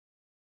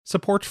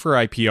Support for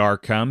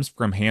IPR comes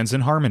from Hands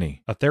in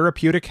Harmony, a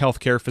therapeutic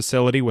healthcare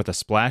facility with a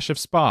splash of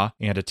spa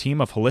and a team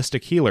of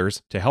holistic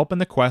healers to help in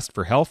the quest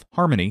for health,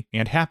 harmony,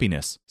 and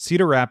happiness.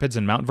 Cedar Rapids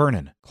and Mount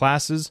Vernon.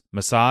 Classes,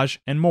 massage,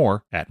 and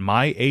more at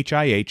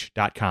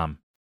myhih.com.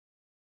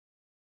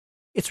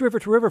 It's River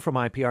to River from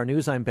IPR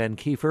News. I'm Ben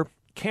Kiefer.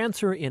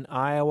 Cancer in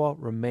Iowa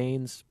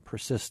remains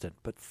persistent,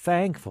 but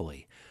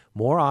thankfully,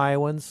 more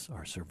Iowans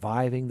are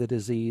surviving the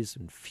disease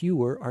and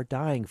fewer are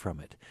dying from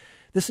it.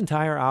 This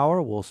entire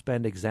hour we'll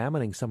spend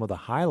examining some of the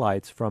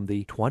highlights from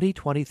the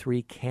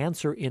 2023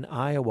 Cancer in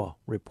Iowa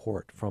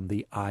report from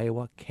the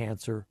Iowa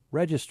Cancer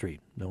Registry,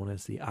 known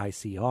as the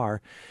ICR.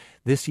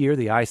 This year,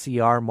 the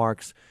ICR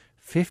marks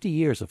 50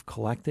 years of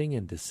collecting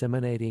and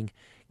disseminating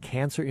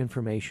cancer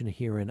information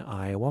here in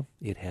Iowa.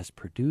 It has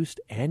produced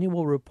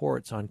annual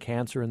reports on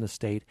cancer in the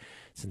state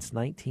since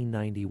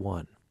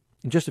 1991.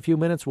 In just a few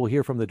minutes, we'll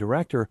hear from the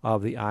director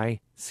of the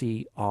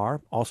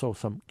ICR, also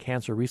some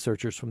cancer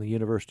researchers from the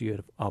University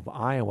of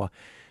Iowa,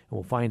 and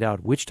we'll find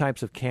out which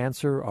types of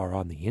cancer are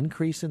on the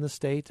increase in the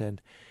state and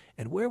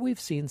where we've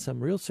seen some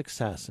real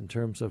success in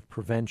terms of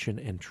prevention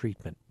and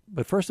treatment.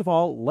 But first of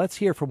all, let's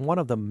hear from one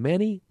of the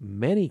many,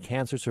 many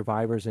cancer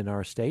survivors in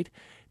our state.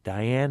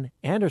 Diane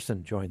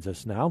Anderson joins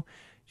us now.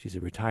 She's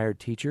a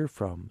retired teacher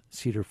from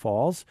Cedar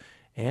Falls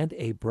and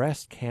a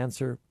breast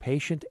cancer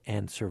patient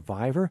and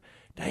survivor.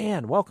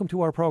 Diane, welcome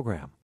to our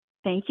program.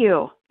 Thank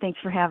you. Thanks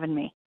for having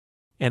me.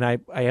 And I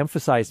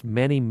emphasize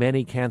many,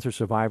 many cancer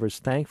survivors.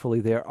 Thankfully,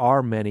 there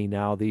are many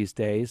now these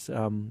days.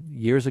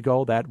 Years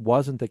ago, that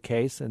wasn't the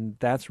case, and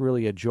that's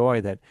really a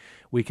joy that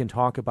we can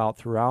talk about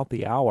throughout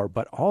the hour.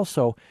 But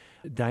also,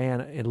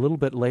 Diane, a little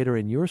bit later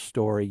in your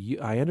story,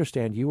 I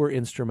understand you were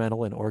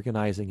instrumental in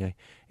organizing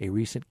a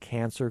recent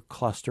cancer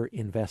cluster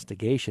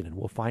investigation, and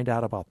we'll find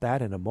out about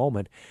that in a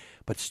moment.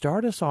 But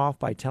start us off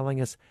by telling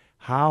us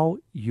how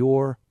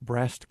your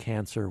breast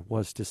cancer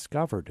was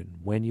discovered and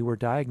when you were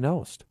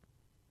diagnosed.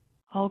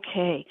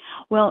 Okay.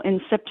 Well, in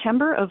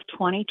September of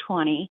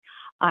 2020,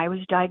 I was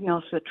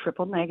diagnosed with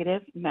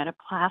triple-negative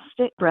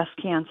metaplastic breast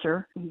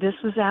cancer. This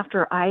was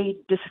after I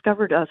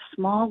discovered a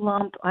small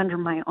lump under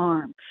my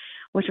arm,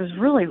 which was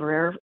really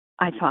rare,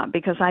 I thought,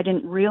 because I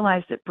didn't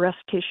realize that breast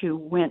tissue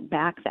went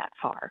back that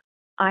far.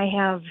 I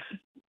have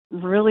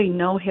really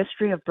no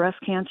history of breast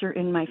cancer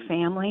in my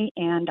family,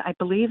 and I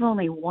believe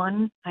only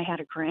one. I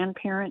had a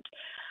grandparent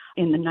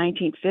in the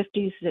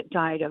 1950s that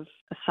died of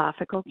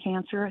esophageal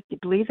cancer. I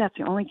believe that's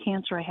the only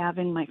cancer I have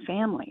in my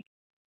family.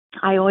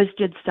 I always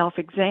did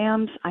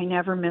self-exams. I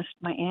never missed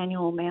my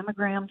annual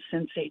mammogram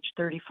since age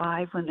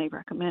 35 when they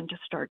recommend to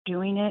start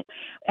doing it.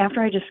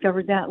 After I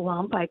discovered that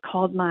lump, I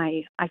called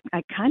I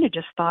kind of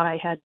just thought I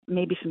had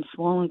maybe some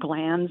swollen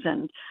glands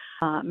and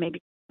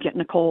maybe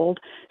getting a cold.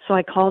 So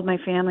I called my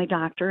family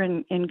doctor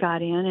and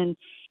got in,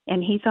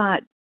 and he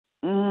thought,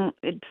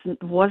 it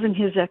wasn't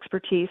his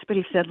expertise, but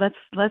he said,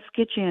 let's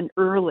get you in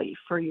early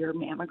for your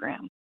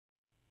mammogram.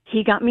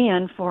 He got me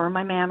in for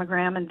my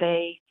mammogram, and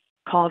they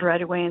called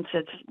right away and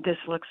said, this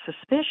looks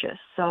suspicious.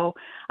 So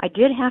I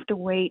did have to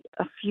wait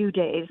a few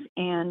days,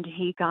 and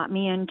he got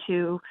me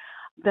into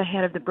the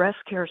head of the breast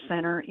care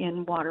center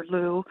in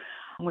Waterloo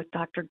with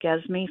Dr.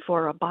 Gesme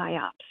for a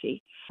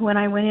biopsy. When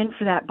I went in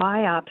for that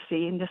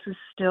biopsy, and this is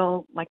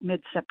still like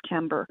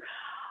mid-September,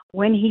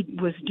 when he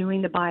was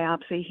doing the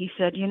biopsy, he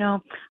said,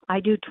 I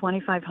do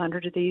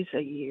 2,500 of these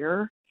a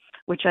year,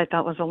 which I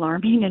thought was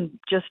alarming, and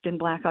just in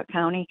Blackhawk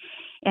County.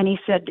 And he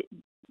said,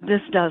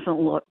 this doesn't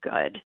look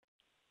good.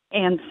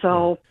 And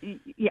so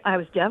I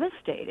was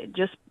devastated.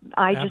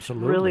 I Absolutely. just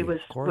really was.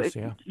 Of course,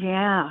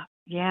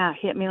 yeah,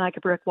 hit me like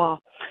a brick wall.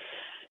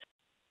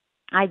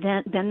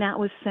 Then that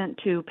was sent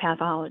to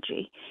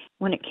pathology.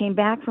 When it came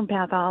back from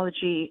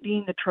pathology,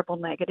 being the triple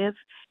negative,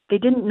 they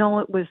didn't know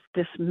it was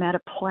this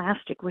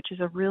metaplastic, which is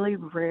a really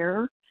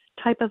rare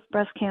type of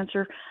breast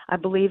cancer. I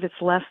believe it's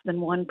less than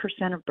 1%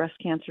 of breast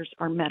cancers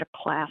are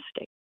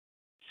metaplastic.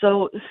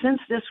 So since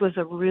this was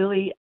a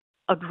really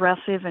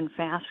aggressive and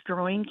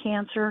fast-growing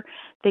cancer,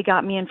 they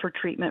got me in for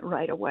treatment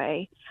right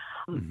away.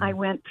 Mm-hmm. I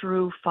went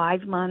through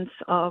 5 months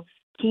of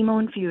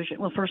chemo infusion.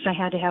 Well, first I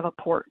had to have a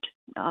port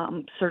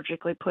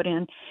surgically put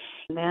in,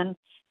 and then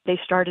they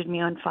started me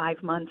on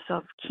 5 months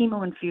of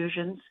chemo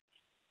infusions.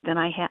 Then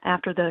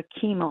after the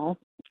chemo,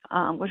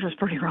 which was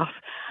pretty rough,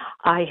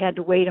 I had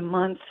to wait a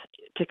month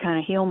to kind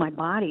of heal my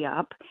body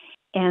up,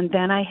 and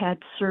then I had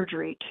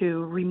surgery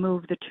to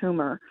remove the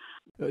tumor.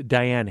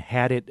 Diane,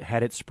 had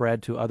it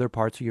spread to other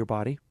parts of your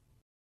body?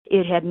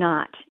 It had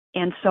not.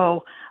 And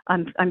so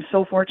I'm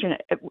so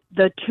fortunate.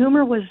 The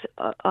tumor was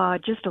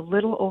just a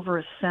little over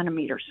a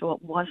centimeter, so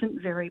it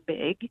wasn't very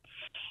big.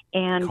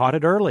 And caught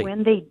it early.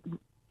 When they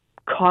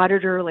caught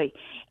it early,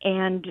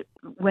 and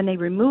when they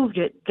removed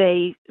it,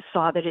 they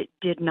saw that it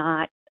did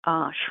not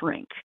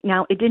shrink.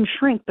 Now, it didn't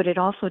shrink, but it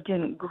also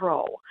didn't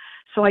grow.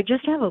 So I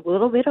just have a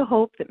little bit of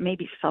hope that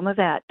maybe some of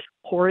that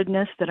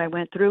horridness that I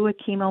went through with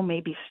chemo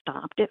maybe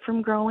stopped it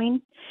from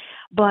growing.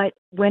 But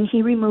when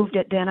he removed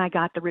it, then I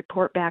got the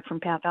report back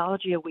from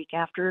pathology a week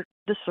after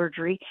the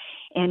surgery,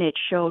 and it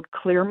showed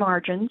clear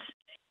margins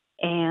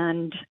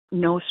and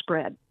no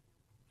spread.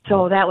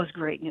 So that was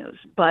great news.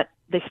 But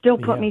they still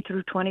put Yeah. me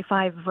through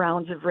 25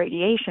 rounds of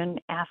radiation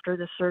after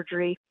the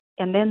surgery.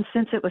 And then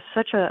since it was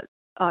such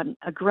an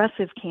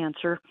aggressive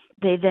cancer,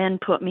 they then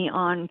put me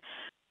on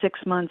 6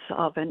 months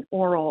of an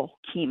oral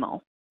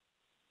chemo,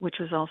 which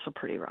was also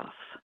pretty rough.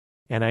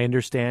 And I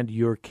understand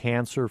you're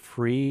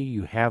cancer-free.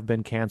 You have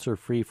been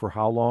cancer-free for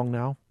how long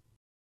now?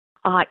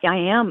 I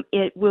am.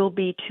 It will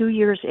be 2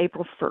 years,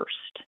 April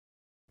 1st.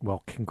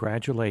 Well,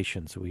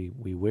 congratulations. We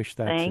wish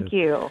that Thank to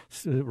you.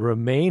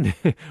 remain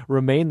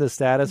remain the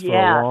status for a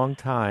Yes. long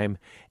time.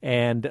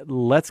 And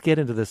let's get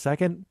into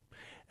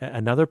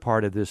another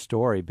part of this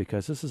story,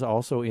 because this is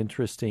also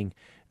interesting.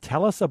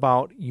 Tell us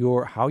about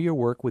how your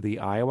work with the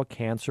Iowa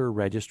Cancer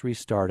Registry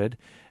started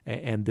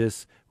and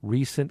this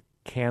recent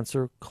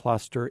cancer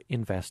cluster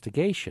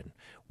investigation.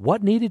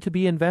 What needed to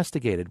be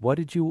investigated? What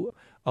did you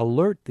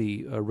alert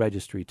the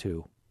registry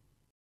to?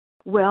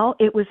 Well,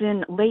 it was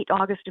in late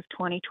August of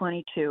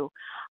 2022.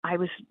 I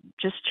was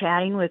just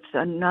chatting with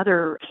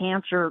another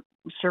cancer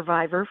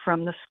survivor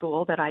from the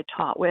school that I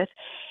taught with,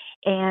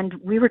 and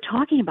we were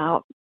talking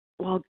about,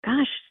 well,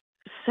 gosh,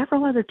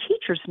 several other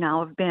teachers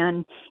now have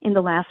been, in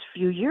the last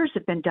few years,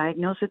 have been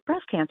diagnosed with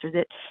breast cancer,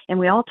 and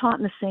we all taught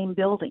in the same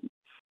building.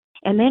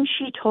 And then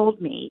she told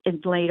me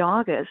in late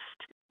August,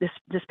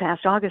 this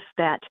past August,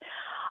 that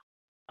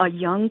a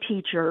young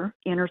teacher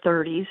in her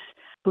 30s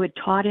who had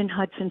taught in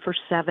Hudson for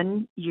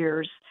 7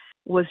 years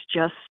was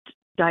just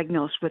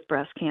diagnosed with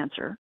breast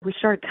cancer. We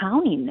started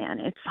counting then.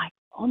 It's like,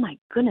 oh my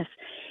goodness.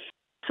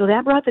 So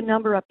that brought the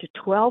number up to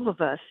 12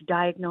 of us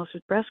diagnosed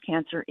with breast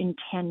cancer in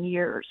 10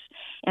 years.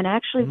 And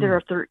actually there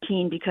are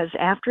 13, because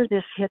after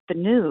this hit the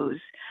news,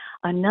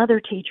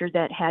 another teacher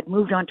that had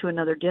moved on to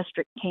another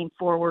district came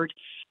forward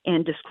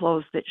and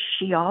disclosed that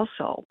she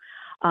also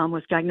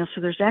was diagnosed.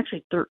 So there's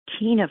actually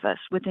 13 of us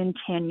within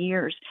 10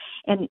 years.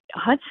 And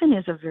Hudson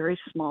is a very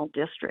small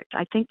district.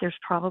 I think there's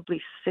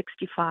probably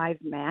 65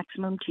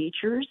 maximum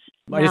teachers.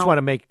 I just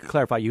want to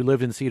clarify, you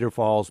lived in Cedar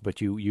Falls,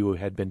 but you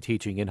had been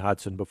teaching in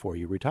Hudson before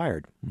you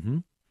retired. Mm-hmm.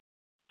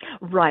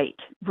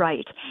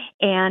 Right.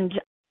 And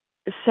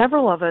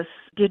several of us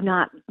did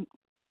not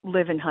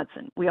live in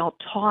Hudson. We all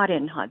taught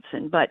in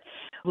Hudson, but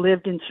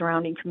lived in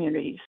surrounding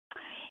communities.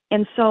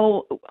 And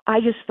so I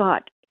just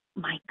thought,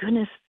 my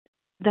goodness,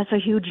 that's a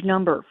huge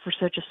number for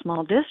such a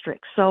small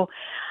district. So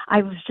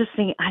I was just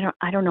thinking,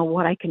 I don't know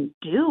what I can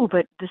do,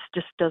 but this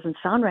just doesn't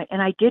sound right.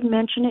 And I did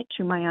mention it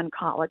to my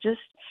oncologist,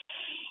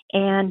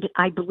 and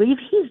I believe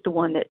he's the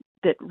one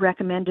that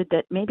recommended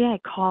that maybe I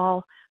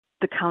call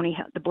the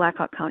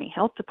Blackhawk County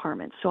Health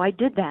Department. So I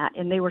did that,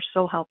 and they were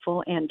so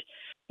helpful and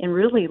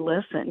really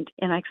listened.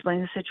 And I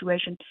explained the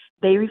situation.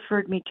 They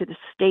referred me to the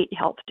state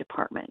health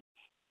department.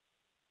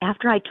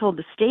 After I told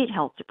the state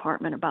health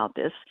department about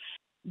this,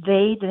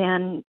 they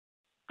then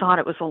thought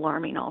it was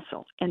alarming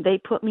also. And they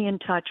put me in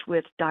touch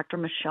with Dr.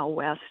 Michelle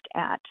West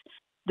at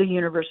the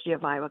University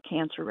of Iowa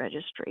Cancer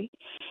Registry.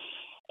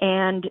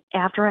 And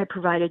after I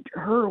provided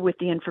her with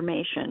the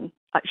information,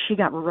 she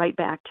got right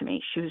back to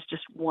me. She was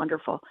just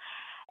wonderful.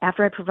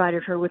 After I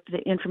provided her with the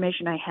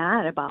information I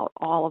had about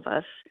all of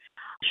us,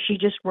 she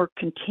just worked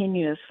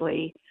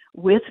continuously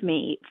with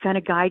me, kind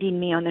of guiding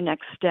me on the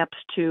next steps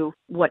to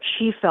what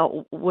she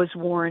felt was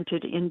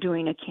warranted in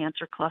doing a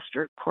cancer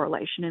cluster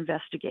correlation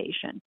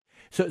investigation.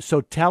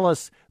 So tell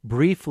us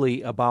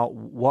briefly about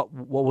what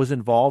was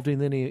involved in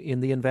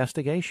the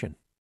investigation.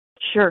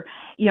 Sure.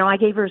 I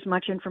gave her as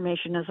much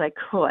information as I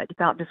could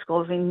without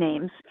disclosing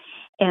names.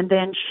 And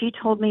then she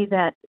told me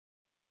that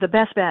the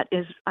best bet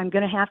is I'm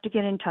going to have to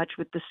get in touch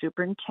with the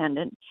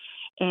superintendent,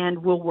 and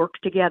we'll work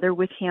together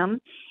with him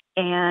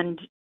and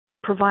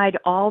provide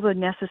all the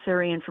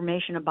necessary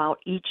information about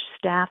each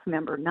staff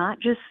member, not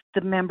just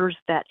the members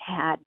that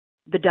had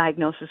the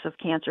diagnosis of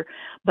cancer,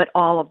 but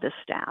all of the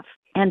staff.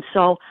 And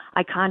so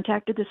I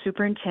contacted the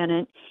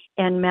superintendent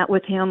and met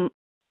with him,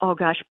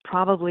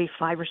 probably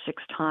 5 or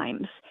 6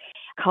 times.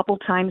 A couple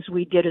times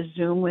we did a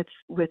Zoom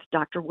with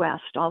Dr.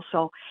 West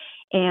also,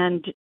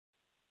 and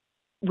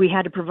we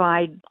had to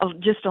provide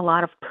just a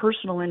lot of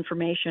personal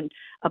information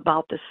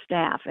about the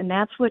staff. And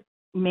that's what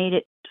made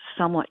it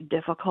somewhat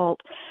difficult,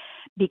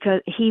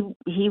 because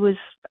he was,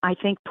 I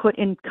think, put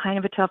in kind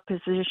of a tough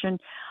position,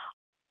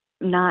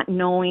 not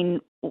knowing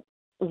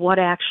what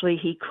actually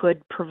he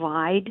could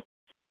provide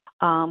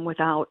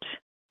without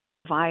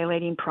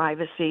violating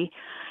privacy.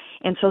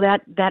 And so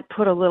that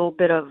put a little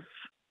bit of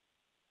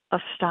a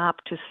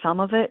stop to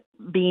some of it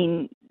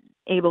being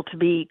able to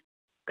be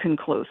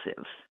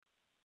conclusive.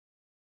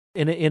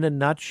 In a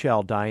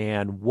nutshell,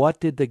 Diane, what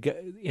did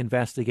the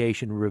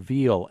investigation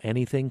reveal?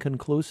 Anything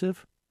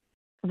conclusive?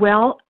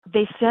 Well,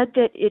 they said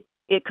that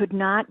it could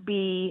not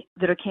be,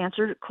 that a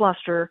cancer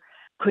cluster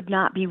could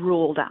not be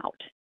ruled out.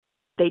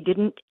 They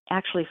didn't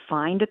actually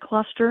find a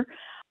cluster,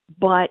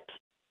 but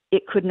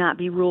it could not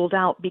be ruled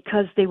out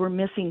because they were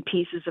missing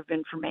pieces of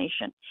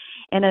information.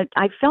 And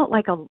I felt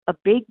like a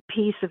big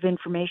piece of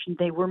information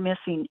they were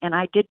missing, and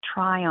I did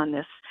try on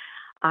this.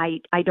 I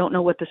don't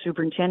know what the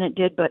superintendent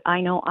did, but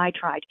I know I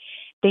tried.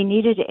 They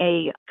needed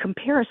a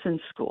comparison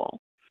school,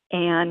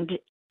 and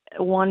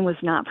one was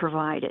not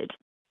provided.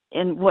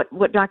 And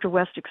what Dr.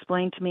 West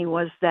explained to me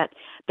was that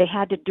they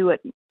had to do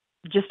it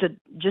just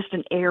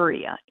an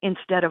area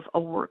instead of a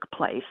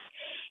workplace.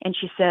 And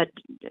she said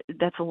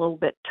that's a little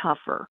bit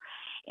tougher.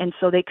 And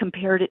so they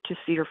compared it to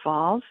Cedar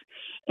Falls.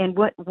 And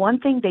one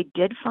thing they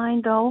did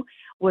find, though,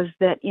 was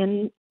that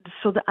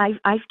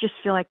I just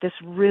feel like this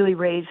really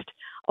raised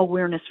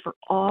awareness for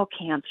all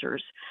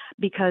cancers,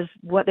 because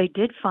what they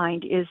did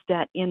find is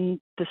that in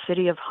the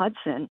city of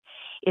Hudson,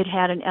 it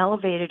had an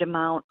elevated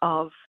amount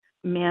of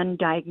men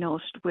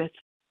diagnosed with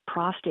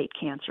prostate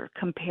cancer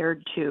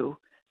compared to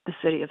the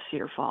city of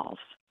Cedar Falls.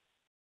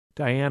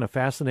 Diane, a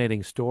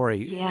fascinating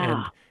story. Yeah.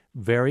 And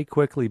very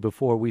quickly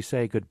before we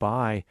say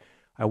goodbye,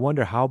 I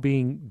wonder how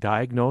being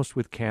diagnosed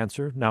with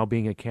cancer, now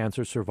being a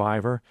cancer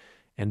survivor,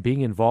 and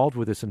being involved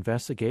with this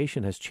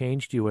investigation has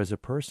changed you as a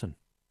person.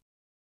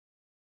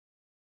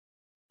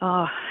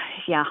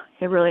 Yeah,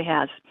 it really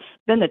has.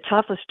 Been the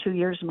toughest 2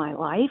 years of my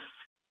life.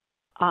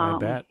 I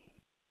bet.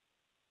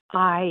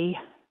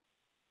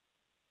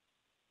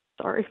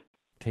 Sorry.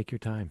 Take your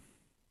time.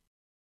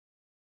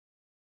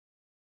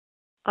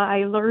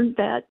 I learned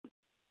that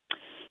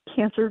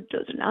cancer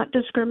does not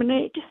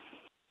discriminate.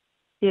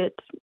 It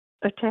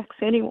attacks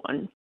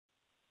anyone.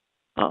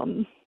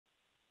 I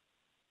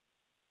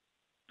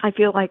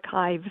feel like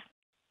I've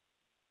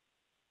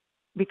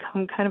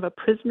become kind of a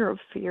prisoner of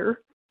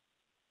fear,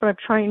 but I'm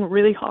trying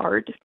really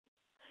hard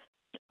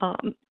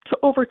to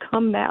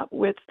overcome that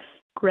with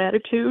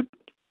gratitude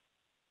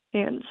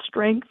and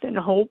strength and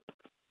hope,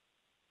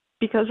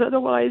 because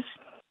otherwise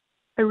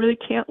I really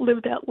can't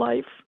live that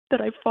life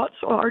that I fought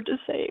so hard to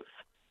save.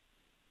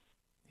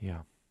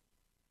 Yeah.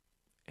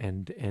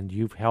 And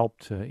you've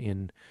helped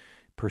in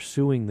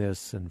pursuing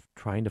this and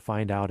trying to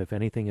find out if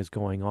anything is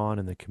going on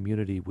in the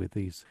community with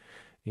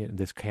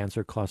this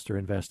cancer cluster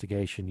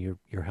investigation.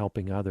 You're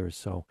helping others.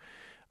 So,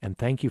 and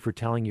thank you for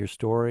telling your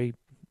story,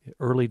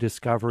 early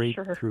discovery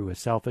through a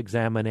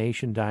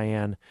self-examination,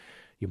 Diane.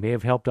 You may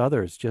have helped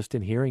others just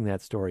in hearing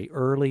that story.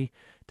 Early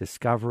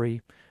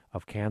discovery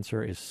of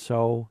cancer is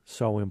so,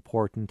 so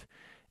important.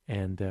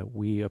 And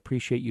we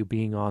appreciate you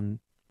being on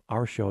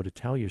our show to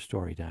tell your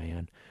story,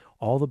 Diane.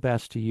 All the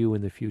best to you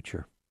in the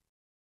future.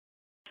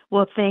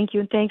 Well, thank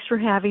you, and thanks for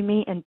having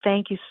me, and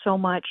thank you so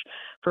much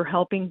for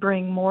helping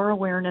bring more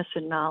awareness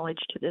and knowledge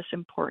to this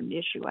important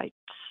issue. I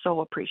so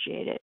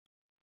appreciate it.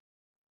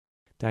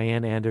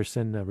 Diane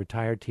Anderson, a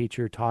retired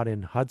teacher, taught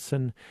in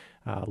Hudson,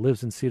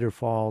 lives in Cedar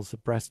Falls, a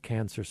breast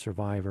cancer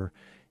survivor,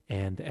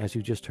 and as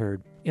you just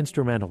heard,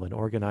 instrumental in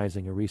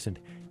organizing a recent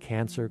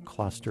cancer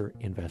cluster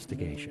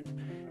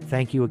investigation.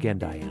 Thank you again,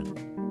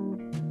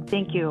 Diane.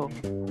 Thank you.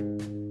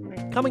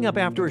 Coming up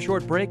after a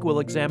short break, we'll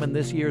examine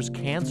this year's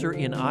Cancer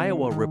in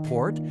Iowa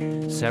report.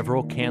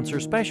 Several cancer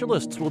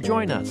specialists will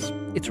join us.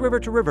 It's River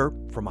to River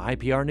from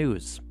IPR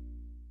News.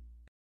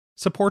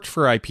 Support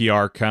for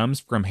IPR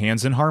comes from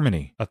Hands in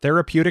Harmony, a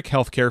therapeutic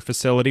healthcare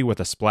facility with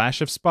a splash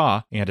of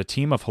spa and a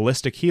team of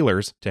holistic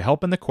healers to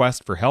help in the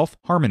quest for health,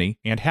 harmony,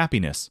 and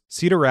happiness.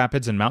 Cedar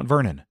Rapids and Mount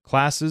Vernon.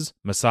 Classes,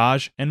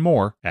 massage, and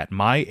more at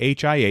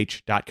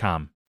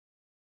myhih.com.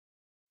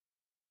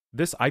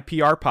 This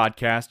IPR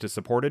podcast is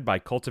supported by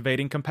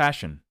Cultivating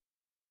Compassion,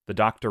 the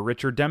Dr.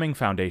 Richard Deming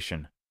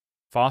Foundation,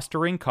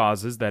 fostering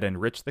causes that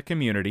enrich the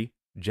community,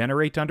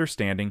 generate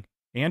understanding,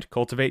 and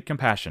cultivate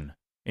compassion,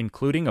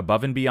 including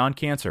above and beyond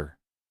cancer.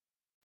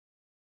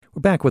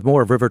 We're back with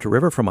more of River to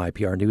River from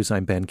IPR News.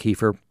 I'm Ben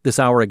Kiefer. This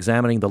hour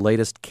examining the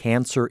latest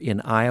Cancer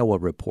in Iowa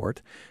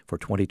report for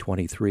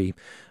 2023.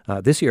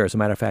 This year, as a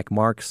matter of fact,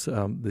 marks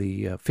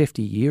the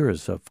 50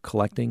 years of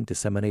collecting,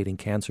 disseminating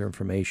cancer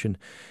information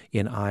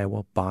in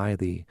Iowa by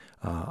the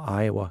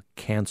Iowa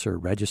Cancer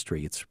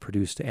Registry. It's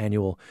produced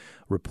annual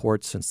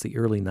reports since the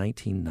early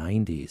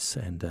 1990s,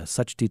 and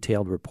such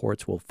detailed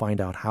reports will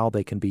find out how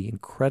they can be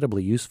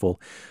incredibly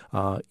useful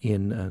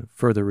in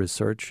further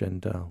research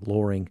and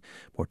lowering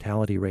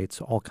mortality rates,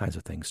 all kinds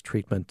of things,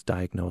 treatment,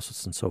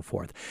 diagnosis, and so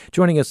forth.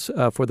 Joining us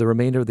for the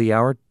remainder of the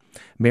hour,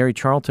 Mary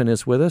Charlton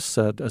is with us,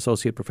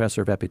 Associate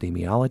Professor of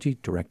Epidemiology,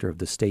 Director of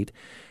the State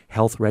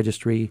Health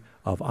Registry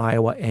of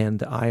Iowa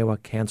and Iowa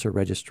Cancer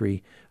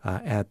Registry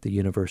at the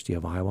University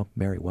of Iowa.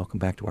 Mary, welcome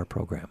back to our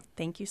program.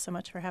 Thank you so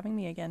much for having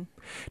me again.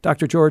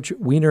 Dr. George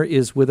Weiner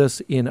is with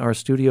us in our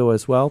studio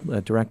as well,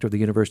 Director of the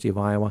University of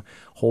Iowa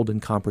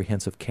Holden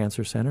Comprehensive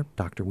Cancer Center.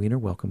 Dr. Weiner,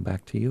 welcome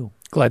back to you.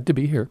 Glad to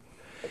be here.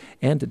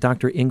 And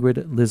Dr.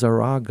 Ingrid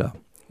Lizarraga.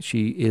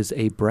 She is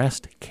a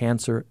breast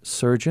cancer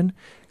surgeon,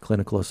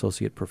 clinical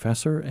associate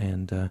professor,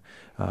 and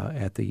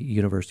at the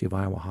University of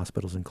Iowa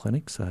Hospitals and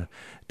Clinics.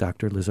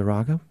 Dr.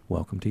 Lizarraga,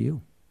 welcome to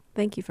you.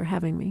 Thank you for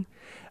having me.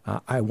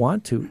 I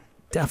want to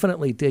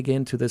definitely dig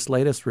into this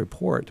latest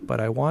report, but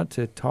I want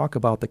to talk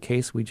about the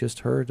case we just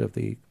heard of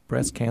the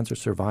breast cancer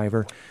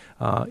survivor,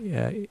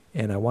 and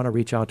I want to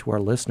reach out to our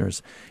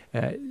listeners.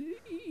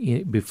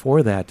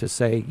 before that to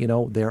say,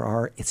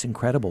 it's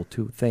incredible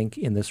to think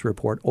in this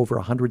report over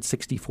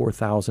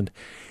 164,000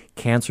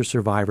 cancer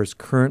survivors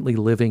currently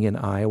living in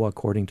Iowa,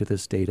 according to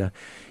this data.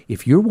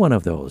 If you're one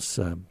of those,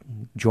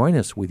 join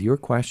us with your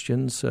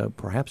questions,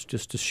 perhaps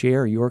just to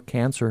share your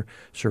cancer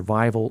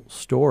survival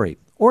story.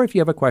 Or if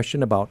you have a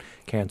question about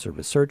cancer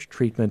research,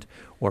 treatment,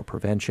 or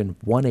prevention,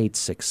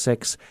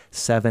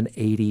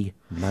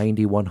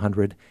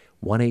 1-866-780-9100,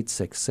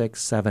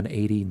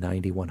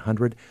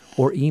 1-866-780-9100,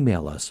 or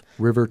email us,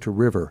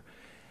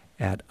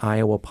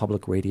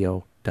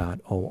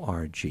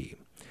 rivertoriver@iowapublicradio.org.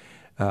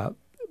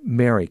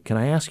 Mary, can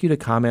I ask you to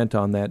comment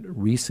on that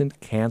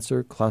recent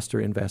cancer cluster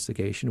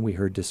investigation we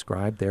heard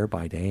described there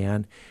by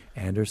Diane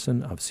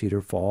Anderson of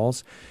Cedar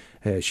Falls?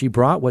 She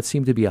brought what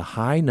seemed to be a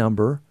high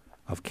number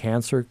of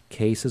cancer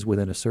cases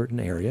within a certain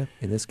area,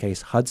 in this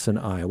case Hudson,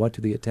 Iowa,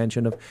 to the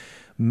attention of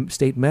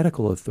state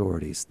medical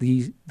authorities.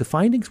 The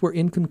findings were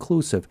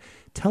inconclusive.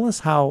 Tell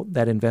us how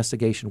that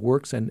investigation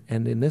works and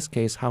in this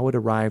case, how it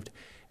arrived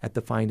at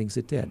the findings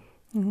it did.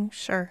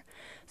 Sure.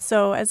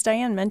 So as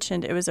Diane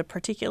mentioned, it was a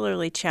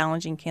particularly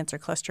challenging cancer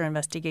cluster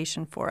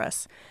investigation for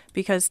us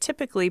because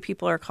typically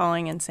people are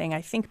calling and saying,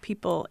 I think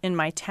people in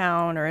my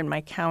town or in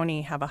my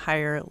county have a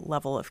higher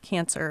level of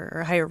cancer or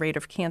a higher rate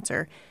of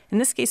cancer. In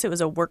this case, it was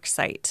a work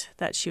site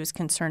that she was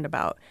concerned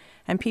about.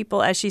 And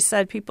people, as she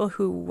said, people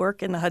who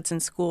work in the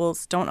Hudson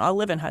schools don't all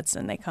live in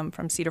Hudson. They come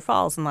from Cedar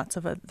Falls and lots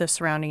of the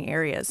surrounding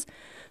areas.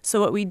 So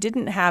what we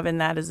didn't have in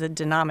that is a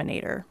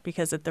denominator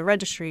because at the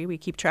registry we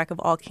keep track of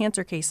all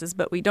cancer cases,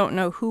 but we don't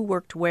know who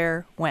worked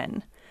where,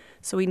 when.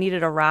 So we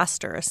needed a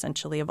roster,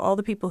 essentially, of all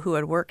the people who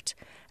had worked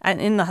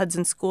in the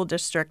Hudson School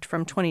District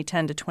from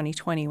 2010 to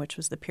 2020, which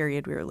was the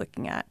period we were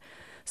looking at.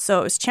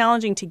 So it was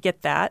challenging to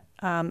get that.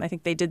 I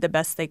think they did the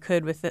best they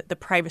could with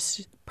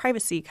the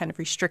privacy kind of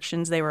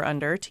restrictions they were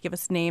under to give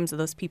us names of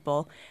those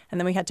people. And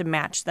then we had to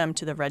match them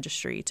to the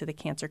registry, to the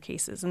cancer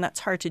cases. And that's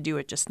hard to do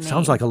at just name.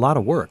 Sounds like a lot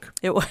of work.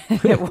 It was.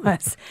 It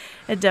was.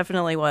 It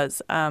definitely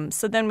was.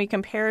 So then we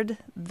compared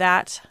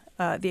that,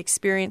 the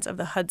experience of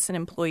the Hudson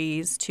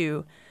employees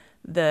to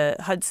the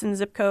Hudson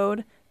zip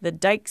code, the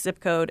Dike zip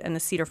code, and the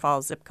Cedar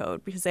Falls zip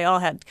code, because they all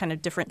had kind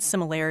of different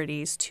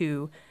similarities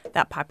to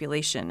that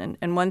population.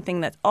 And one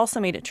thing that also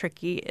made it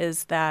tricky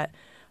is that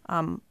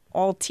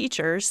all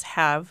teachers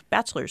have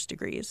bachelor's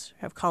degrees,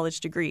 have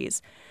college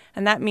degrees.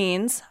 And that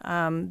means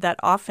that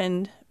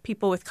often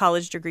people with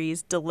college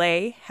degrees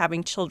delay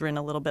having children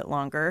a little bit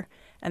longer,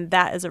 and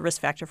that is a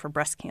risk factor for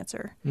breast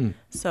cancer.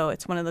 So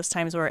it's one of those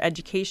times where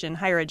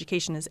higher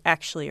education is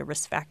actually a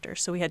risk factor.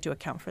 So we had to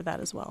account for that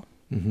as well.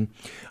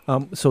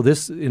 So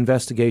this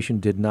investigation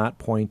did not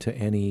point to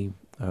any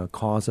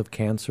cause of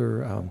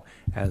cancer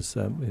as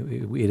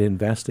it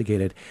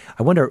investigated.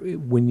 I wonder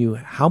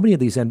how many of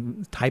these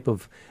type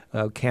of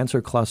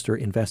cancer cluster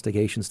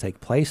investigations take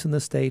place in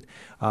the state,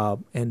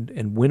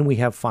 and when we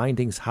have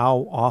findings,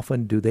 how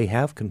often do they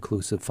have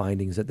conclusive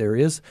findings that there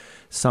is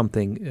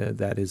something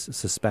that is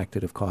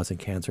suspected of causing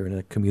cancer in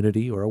a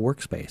community or a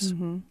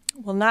workspace?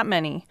 Well, not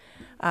many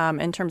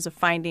in terms of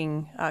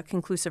finding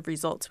conclusive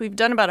results. We've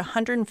done about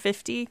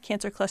 150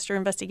 cancer cluster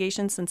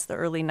investigations since the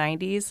early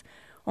 90s.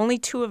 Only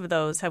 2 of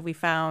those have we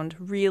found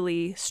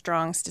really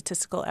strong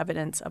statistical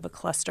evidence of a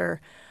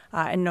cluster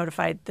and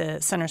notified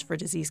the Centers for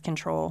Disease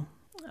Control.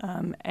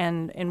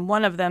 And in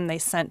one of them, they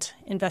sent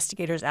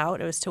investigators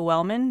out. It was to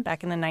Wellman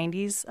back in the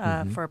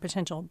 90s for a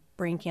potential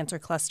brain cancer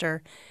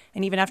cluster.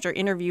 And even after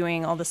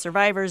interviewing all the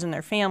survivors and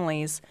their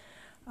families,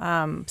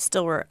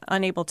 still were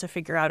unable to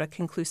figure out a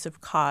conclusive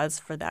cause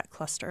for that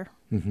cluster.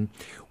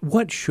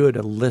 What should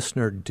a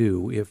listener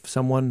do if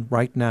someone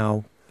right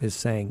now is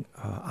saying,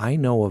 I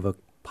know of a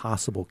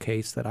possible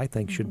case that I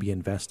think should be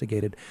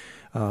investigated,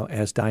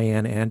 as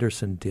Diane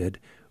Anderson did?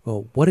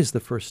 Well, what is the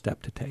first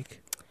step to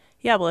take?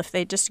 Yeah, well, if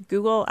they just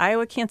Google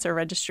Iowa Cancer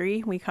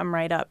Registry, we come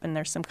right up, and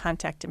there's some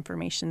contact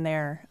information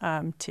there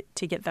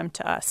to get them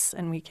to us,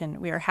 and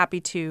we are happy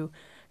to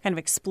kind of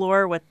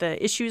explore what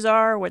the issues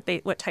are,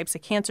 what types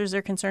of cancers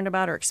they're concerned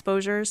about or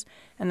exposures,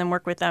 and then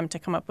work with them to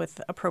come up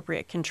with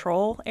appropriate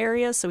control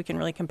areas so we can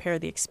really compare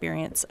the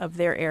experience of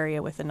their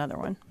area with another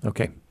one.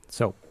 Okay,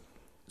 so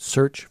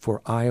search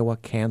for Iowa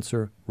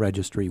Cancer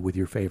Registry with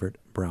your favorite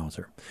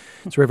browser.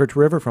 It's River to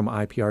River from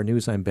IPR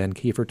News. I'm Ben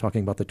Kiefer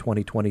talking about the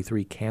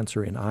 2023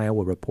 Cancer in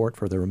Iowa report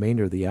for the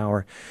remainder of the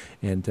hour.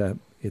 And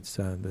it's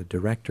the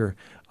director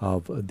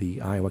of the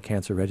Iowa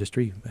Cancer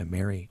Registry,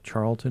 Mary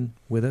Charlton,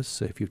 with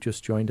us, if you've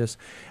just joined us.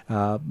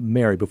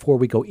 Mary, before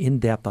we go in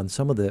depth on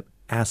some of the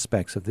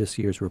aspects of this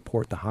year's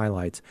report, the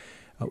highlights,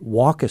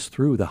 walk us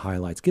through the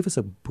highlights. Give us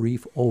a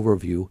brief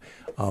overview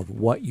of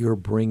what you're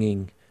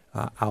bringing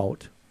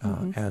out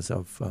as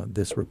of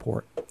this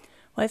report.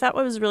 Well, I thought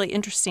what was really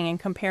interesting in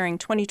comparing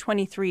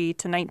 2023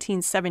 to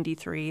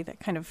 1973 that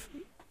kind of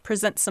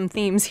presents some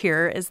themes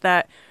here is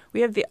that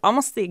we have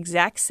almost the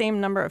exact same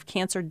number of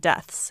cancer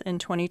deaths in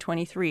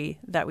 2023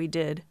 that we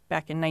did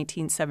back in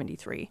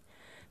 1973.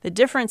 The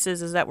difference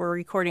is that we're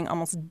recording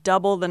almost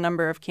double the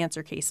number of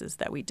cancer cases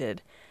that we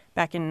did.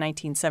 back in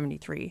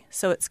 1973.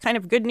 So it's kind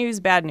of good news,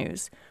 bad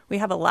news. We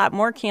have a lot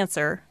more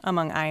cancer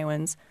among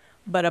Iowans,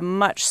 but a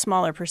much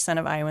smaller percent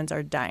of Iowans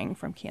are dying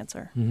from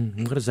cancer.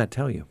 Mm-hmm. What does that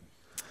tell you?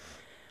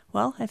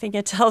 Well, I think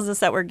it tells us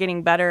that we're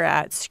getting better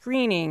at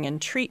screening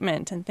and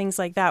treatment and things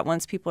like that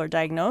once people are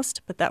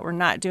diagnosed, but that we're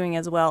not doing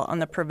as well on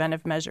the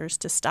preventive measures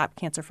to stop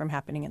cancer from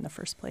happening in the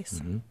first place.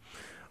 Mm-hmm.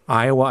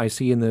 Iowa, I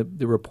see in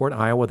the report,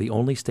 Iowa, the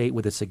only state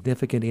with a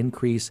significant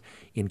increase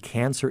in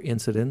cancer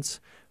incidence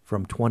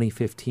from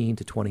 2015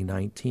 to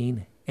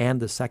 2019, and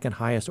the second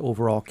highest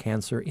overall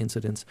cancer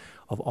incidence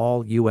of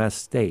all U.S.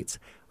 states.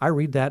 I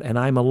read that and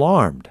I'm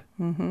alarmed.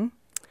 Mm-hmm.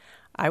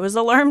 I was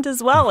alarmed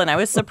as well, and I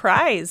was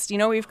surprised.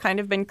 We've kind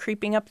of been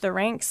creeping up the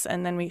ranks,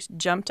 and then we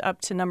jumped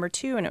up to number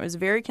 2, and it was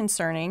very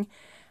concerning.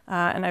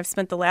 And I've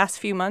spent the last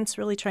few months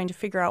really trying to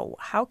figure out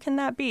how can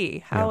that be?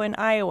 How in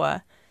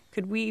Iowa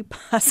could we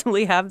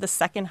possibly have the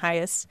second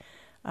highest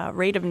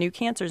rate of new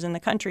cancers in the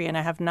country? And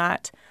I have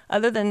not,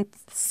 other than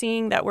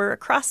seeing that we're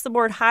across the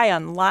board high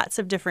on lots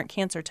of different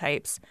cancer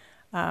types,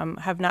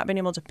 have not been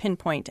able to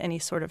pinpoint any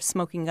sort of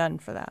smoking gun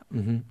for that.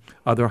 Mm-hmm.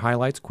 Other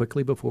highlights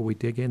quickly before we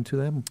dig into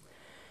them?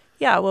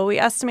 Yeah, well, we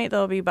estimate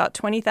there'll be about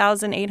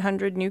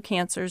 20,800 new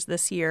cancers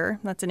this year.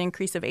 That's an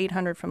increase of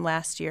 800 from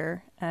last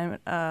year. And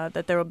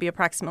that there will be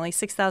approximately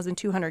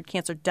 6,200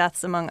 cancer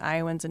deaths among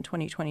Iowans in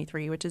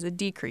 2023, which is a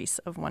decrease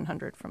of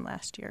 100 from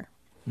last year.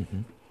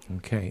 Mm-hmm.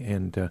 Okay,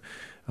 and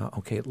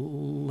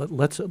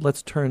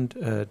let's turn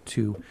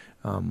to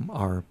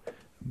our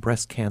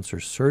breast cancer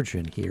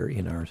surgeon here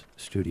in our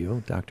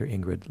studio, Dr.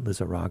 Ingrid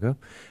Lizarraga.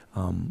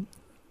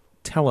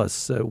 Tell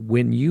us,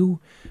 when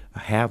you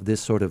have this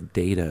sort of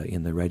data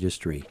in the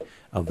registry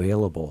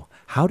available,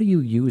 how do you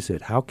use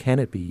it? How can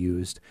it be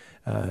used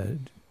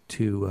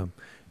to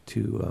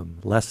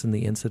lessen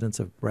the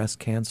incidence of breast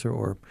cancer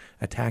or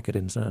attack it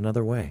in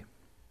another way?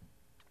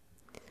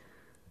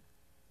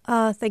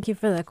 Thank you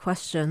for that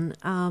question.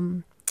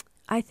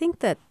 I think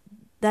that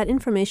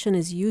information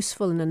is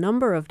useful in a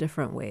number of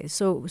different ways.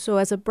 So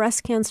as a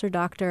breast cancer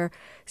doctor,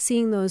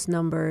 seeing those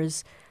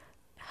numbers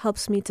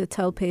helps me to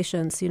tell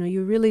patients,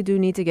 you really do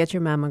need to get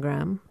your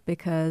mammogram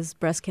because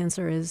breast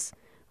cancer is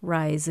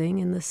rising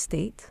in the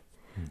state.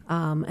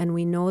 And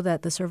we know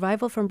that the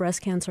survival from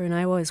breast cancer in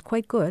Iowa is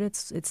quite good.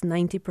 It's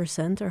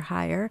 90% or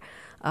higher,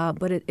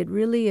 but it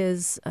really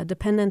is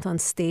dependent on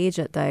stage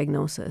at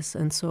diagnosis.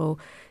 And so,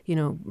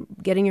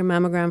 getting your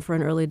mammogram for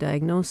an early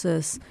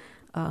diagnosis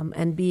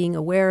and being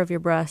aware of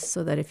your breast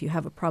so that if you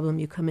have a problem,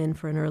 you come in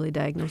for an early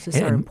diagnosis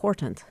are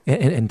important.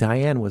 And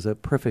Diane was a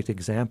perfect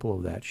example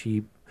of that.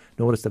 She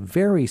noticed a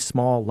very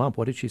small lump.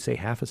 What did she say,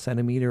 half a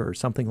centimeter or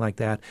something like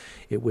that?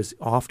 It was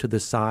off to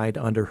the side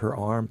under her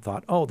arm,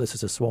 thought, oh, this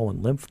is a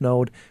swollen lymph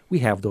node. We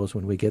have those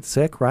when we get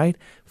sick, right?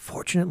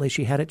 Fortunately,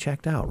 she had it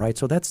checked out, right?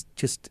 So that's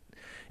just,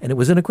 and it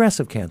was an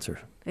aggressive cancer.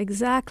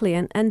 Exactly.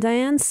 And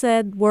Diane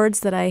said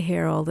words that I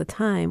hear all the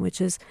time, which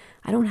is,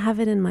 I don't have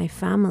it in my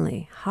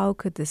family. How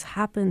could this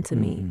happen to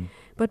me?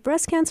 But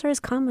breast cancer is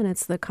common.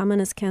 It's the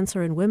commonest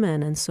cancer in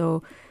women. And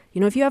so,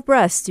 if you have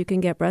breasts, you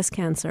can get breast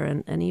cancer.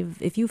 And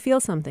if you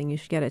feel something, you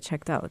should get it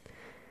checked out.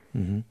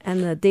 And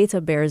the data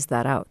bears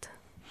that out.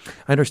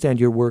 I understand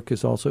your work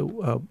is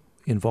also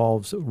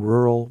involves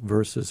rural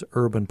versus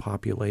urban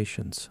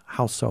populations.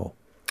 How so?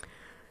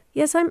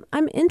 Yes,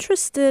 I'm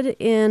interested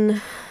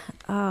in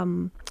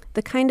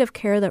the kind of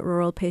care that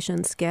rural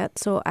patients get.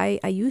 So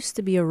I used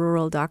to be a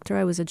rural doctor.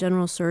 I was a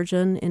general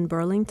surgeon in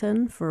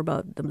Burlington for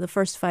about the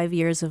first 5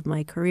 years of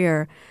my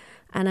career.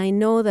 And I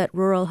know that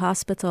rural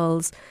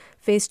hospitals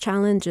face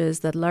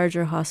challenges that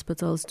larger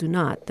hospitals do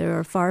not. There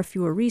are far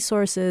fewer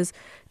resources.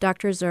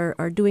 Doctors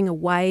are doing a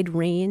wide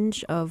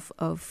range of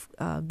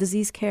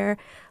disease care.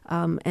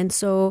 And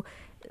so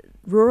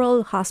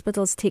rural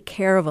hospitals take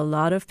care of a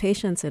lot of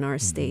patients in our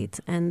state,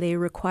 and they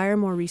require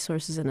more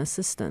resources and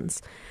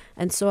assistance.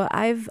 And so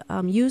I've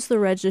used the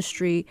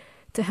registry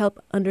to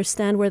help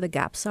understand where the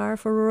gaps are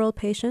for rural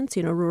patients.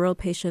 Rural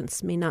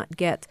patients may not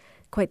get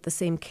quite the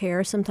same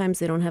care. Sometimes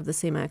they don't have the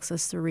same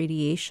access to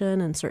radiation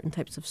and certain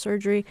types of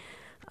surgery.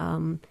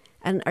 And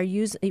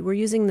we're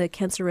using the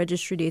cancer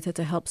registry data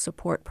to help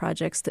support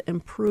projects to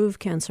improve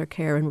cancer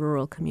care in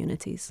rural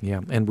communities.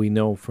 Yeah, and we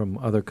know from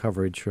other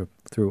coverage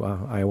through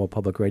Iowa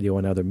Public Radio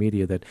and other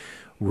media that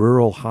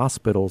rural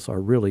hospitals are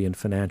really in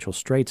financial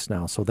straits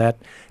now. So that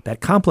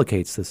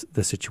complicates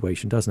the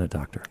situation, doesn't it,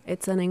 Doctor?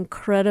 It's an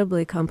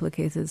incredibly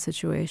complicated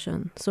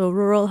situation. So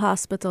rural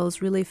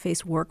hospitals really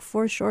face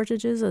workforce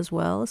shortages as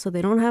well. So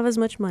they don't have as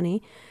much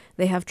money.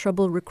 They have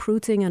trouble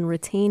recruiting and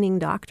retaining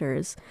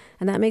doctors,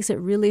 and that makes it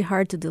really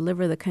hard to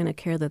deliver the kind of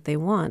care that they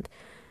want.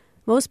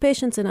 Most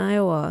patients in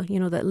Iowa,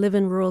 that live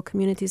in rural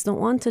communities don't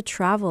want to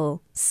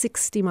travel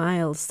 60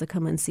 miles to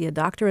come and see a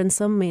doctor, and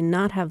some may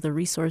not have the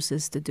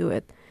resources to do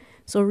it.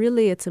 So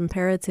really, it's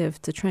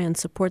imperative to try and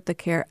support the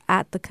care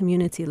at the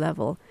community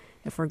level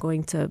if we're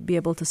going to be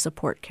able to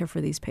support care for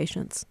these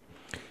patients.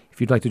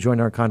 If you'd like to join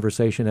our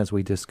conversation as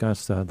we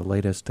discuss the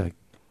latest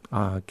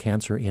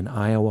Cancer in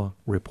Iowa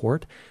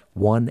report,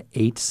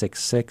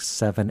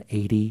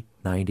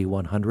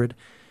 1-866-780-9100.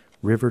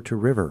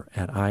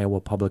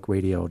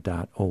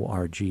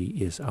 rivertoriver@iowapublicradio.org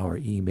is our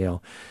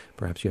email.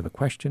 Perhaps you have a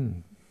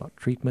question about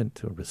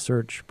treatment or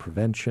research,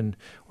 prevention,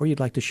 or you'd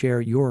like to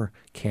share your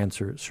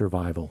cancer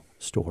survival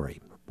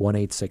story.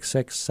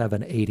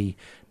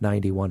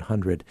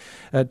 1-866-780-9100.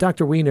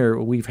 Dr. Weiner,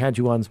 we've had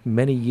you on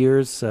many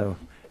years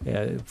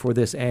for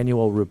this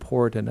annual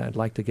report, and I'd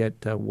like to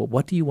get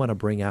what do you want to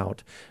bring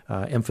out,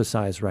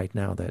 emphasize right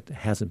now that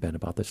hasn't been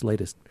about this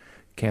latest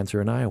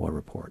Cancer in Iowa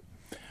report?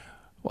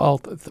 Well,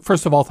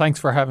 first of all, thanks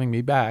for having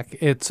me back.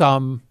 It's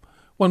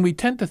when we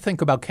tend to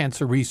think about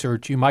cancer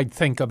research, you might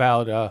think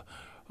about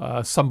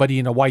somebody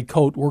in a white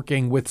coat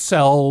working with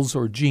cells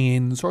or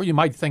genes, or you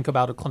might think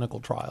about a clinical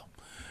trial.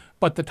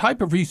 But the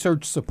type of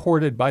research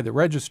supported by the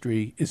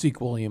registry is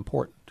equally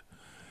important.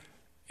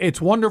 It's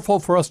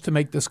wonderful for us to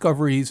make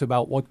discoveries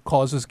about what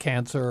causes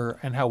cancer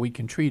and how we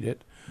can treat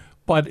it.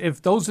 But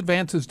if those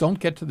advances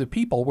don't get to the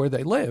people where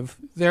they live,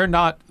 they're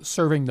not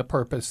serving the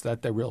purpose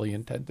that they're really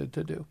intended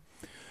to do.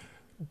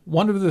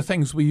 One of the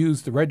things we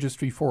use the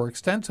registry for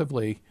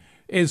extensively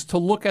is to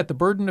look at the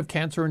burden of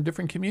cancer in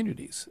different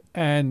communities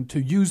and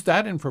to use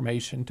that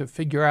information to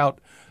figure out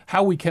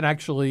how we can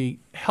actually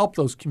help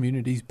those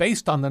communities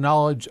based on the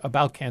knowledge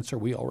about cancer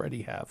we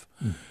already have.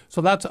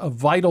 So that's a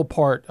vital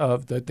part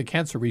of the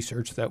cancer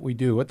research that we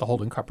do at the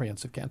Holden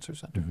Comprehensive Cancer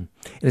Center. And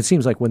it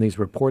seems like when these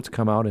reports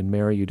come out, and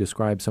Mary, you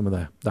described some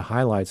of the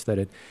highlights, that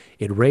it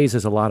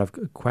raises a lot of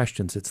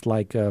questions. It's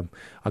like a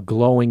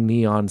glowing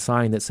neon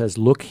sign that says,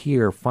 look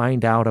here,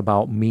 find out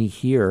about me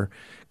here,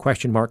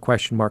 question mark,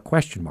 question mark,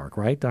 question mark,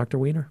 right, Dr.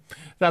 Weiner?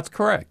 That's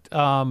correct.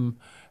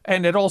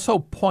 And it also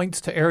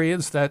points to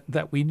areas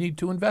that we need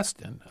to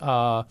invest in.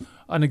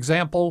 An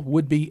example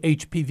would be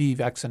HPV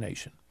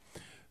vaccination.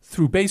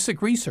 Through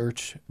basic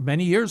research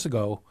many years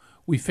ago,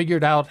 we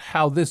figured out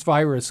how this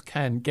virus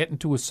can get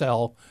into a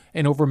cell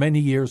and over many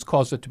years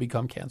cause it to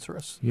become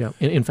cancerous. Yeah.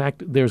 In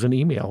fact, there's an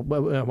email.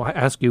 I'll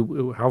ask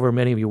you, however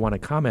many of you want to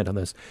comment on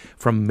this,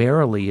 from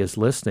Marilee is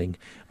listening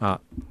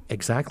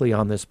exactly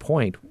on this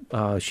point.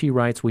 She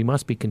writes, we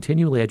must be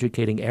continually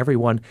educating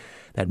everyone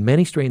that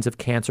many strains of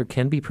cancer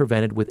can be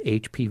prevented with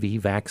HPV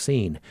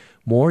vaccine.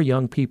 More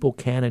young people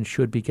can and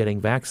should be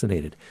getting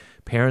vaccinated.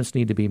 Parents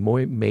need to be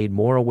made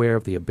more aware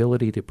of the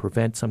ability to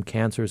prevent some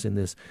cancers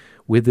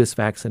with this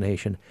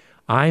vaccination.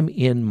 I'm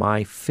in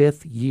my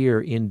 5th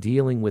year in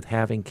dealing with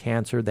having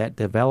cancer that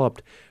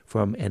developed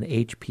from an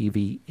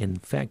HPV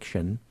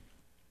infection,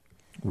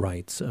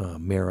 writes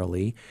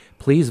Marilee.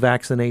 Please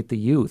vaccinate the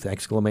youth! !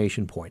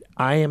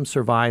 I am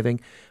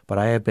surviving, but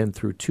I have been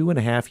through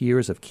 2.5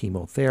 years of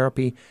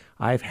chemotherapy.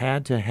 I've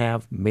had to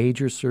have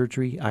major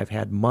surgery. I've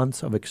had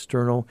months of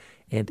external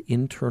and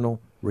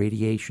internal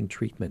radiation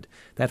treatment.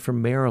 That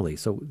from Marilee.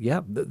 So,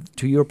 yeah,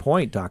 to your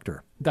point,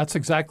 Doctor. That's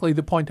exactly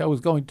the point I was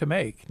going to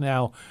make.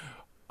 Now,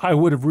 I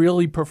would have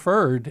really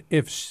preferred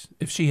if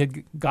she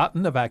had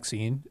gotten the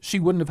vaccine, she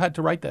wouldn't have had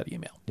to write that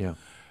email. Yeah.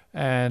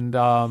 And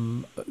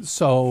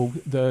so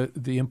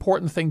the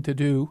important thing to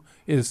do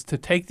is to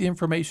take the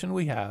information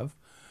we have,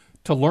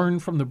 to learn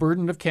from the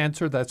burden of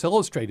cancer that's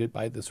illustrated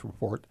by this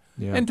report,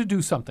 and to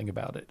do something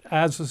about it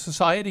as a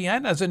society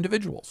and as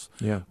individuals.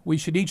 Yeah. We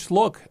should each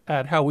look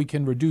at how we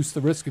can reduce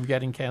the risk of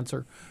getting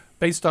cancer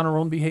based on our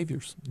own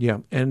behaviors. Yeah,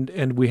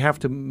 and we have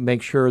to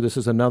make sure this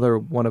is another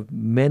one of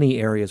many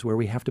areas where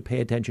we have to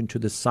pay attention to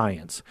the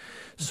science.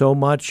 So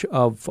much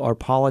of our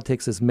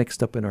politics is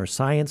mixed up in our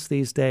science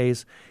these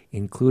days,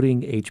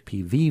 including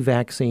HPV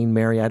vaccine.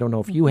 Mary, I don't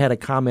know if you had a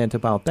comment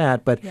about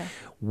that, but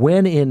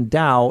when in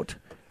doubt,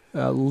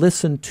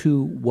 listen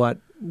to what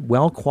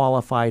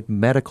well-qualified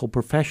medical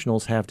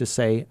professionals have to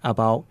say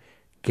about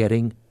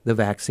getting the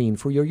vaccine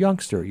for your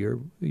youngster, your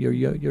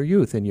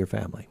youth in your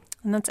family.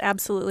 And that's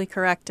absolutely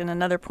correct. And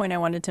another point I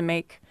wanted to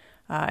make,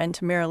 and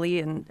to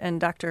Marilee and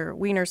Dr.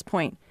 Weiner's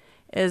point,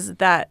 is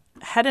that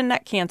head and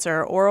neck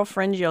cancer,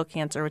 oropharyngeal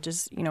cancer, which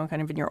is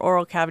kind of in your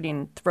oral cavity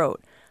and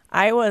throat,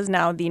 Iowa is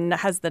now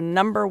has the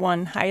number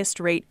one highest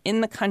rate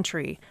in the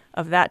country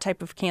of that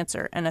type of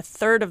cancer, and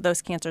 1/3 of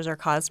those cancers are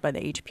caused by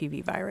the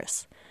HPV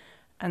virus.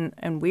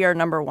 And we are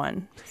number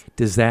one.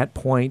 Does that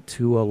point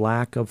to a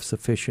lack of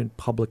sufficient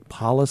public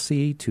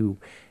policy to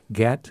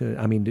get?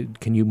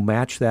 Can you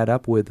match that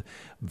up with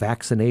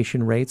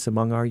vaccination rates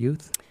among our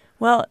youth?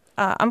 Well,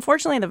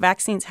 unfortunately, the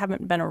vaccines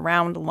haven't been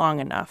around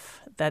long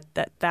enough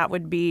that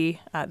would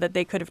be that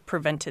they could have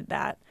prevented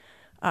that.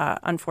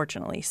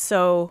 Unfortunately,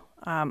 so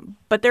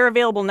but they're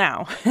available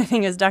now. I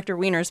think is Dr.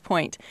 Weiner's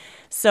point.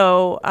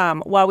 So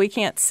while we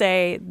can't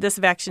say this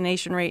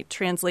vaccination rate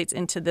translates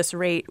into this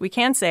rate, we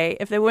can say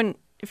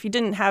if you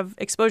didn't have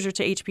exposure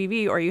to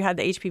HPV or you had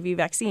the HPV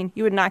vaccine,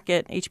 you would not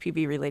get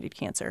HPV-related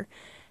cancer.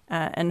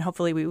 And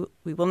hopefully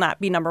we will not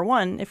be number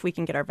one if we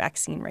can get our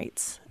vaccine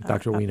rates.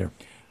 Dr. Weiner.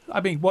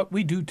 What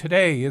we do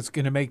today is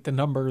going to make the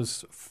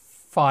numbers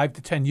 5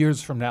 to 10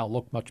 years from now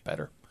look much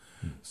better.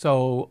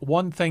 So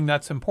one thing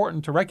that's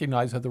important to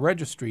recognize of the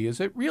registry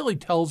is it really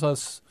tells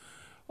us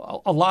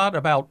a lot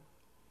about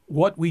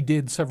what we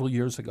did several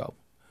years ago.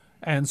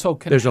 And so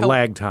there's a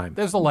lag time.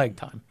 There's a lag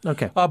time.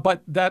 Okay.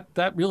 But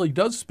that really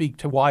does speak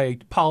to why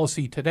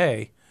policy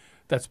today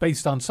that's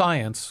based on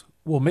science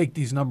will make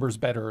these numbers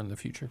better in the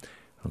future.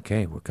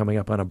 Okay, we're coming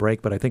up on a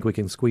break, but I think we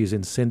can squeeze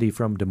in Cindy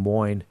from Des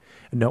Moines.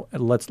 No,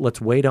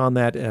 let's wait on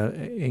that,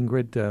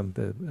 Ingrid,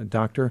 the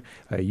doctor.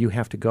 You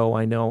have to go,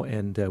 I know,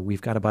 and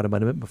we've got about a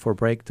minute before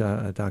break.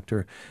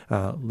 Dr.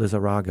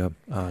 Lizarraga,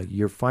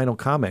 your final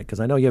comment, because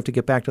I know you have to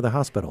get back to the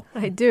hospital.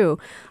 I do.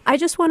 I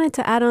just wanted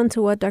to add on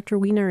to what Dr.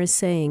 Weiner is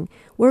saying.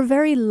 We're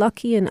very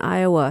lucky in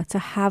Iowa to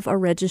have a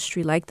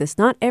registry like this.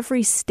 Not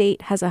every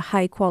state has a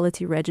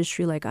high-quality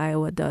registry like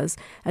Iowa does,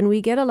 and we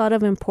get a lot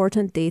of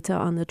important data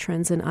on the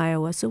trends in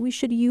Iowa. So we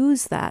should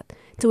use that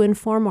to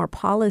inform our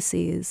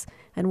policies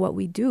and what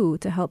we do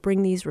to help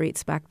bring these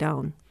rates back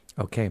down.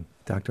 Okay.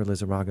 Dr.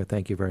 Lizarraga,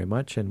 thank you very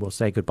much, and we'll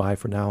say goodbye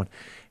for now and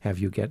have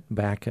you get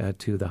back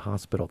to the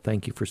hospital.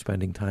 Thank you for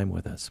spending time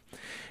with us.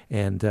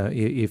 And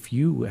if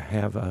you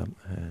have a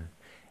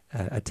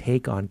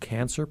take on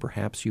cancer,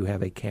 perhaps you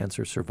have a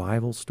cancer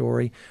survival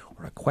story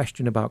or a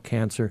question about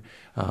cancer,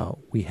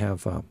 we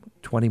have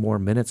 20 more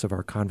minutes of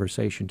our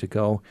conversation to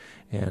go,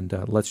 and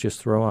let's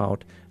just throw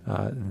out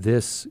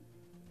this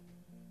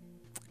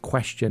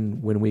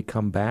question when we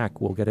come back.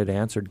 We'll get it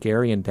answered.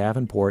 Gary in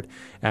Davenport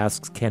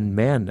asks, can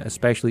men,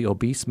 especially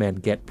obese men,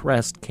 get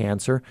breast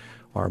cancer?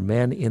 Are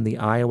men in the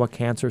Iowa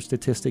cancer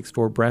statistics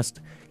for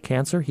breast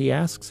cancer, he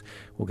asks.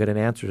 We'll get an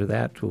answer to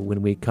that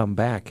when we come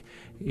back.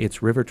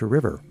 It's River to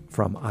River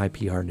from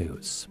IPR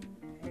News.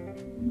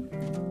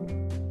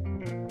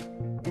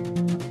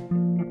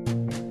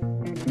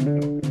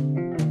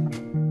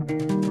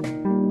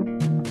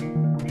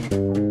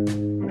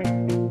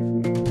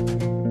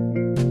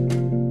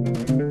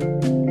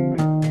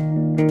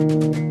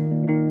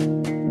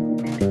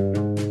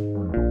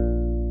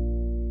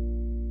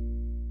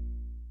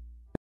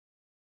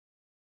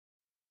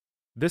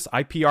 This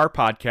IPR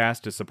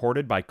podcast is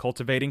supported by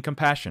Cultivating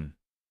Compassion,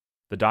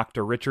 the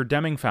Dr. Richard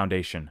Deming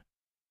Foundation,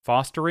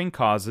 fostering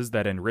causes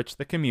that enrich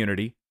the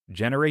community,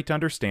 generate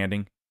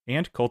understanding,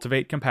 and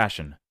cultivate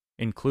compassion,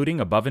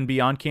 including above and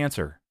beyond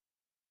cancer.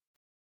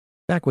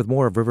 Back with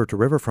more of River to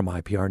River from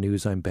IPR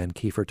News. I'm Ben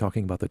Kiefer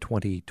talking about the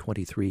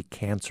 2023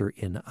 Cancer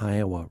in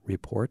Iowa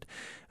report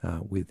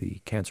with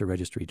the Cancer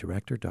Registry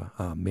Director,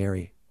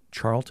 Mary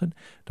Charlton,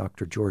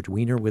 Dr. George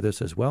Weiner with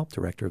us as well,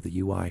 Director of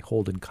the UI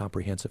Holden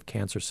Comprehensive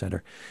Cancer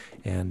Center.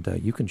 And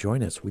you can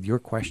join us with your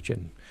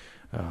question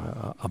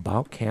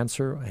about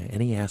cancer,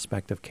 any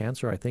aspect of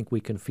cancer. I think we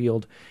can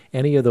field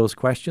any of those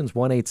questions,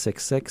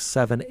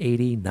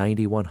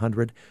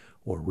 1-866-780-9100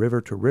 or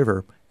River to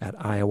River at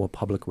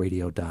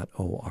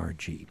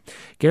iowapublicradio.org.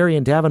 Gary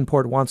in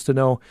Davenport wants to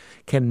know,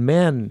 can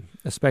men,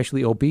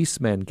 especially obese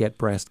men, get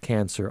breast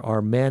cancer?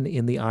 Are men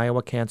in the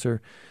Iowa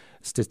cancer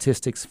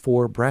statistics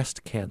for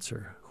breast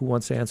cancer? Who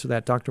wants to answer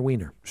that? Dr.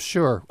 Weiner.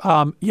 Sure.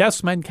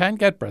 Yes, men can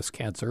get breast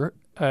cancer.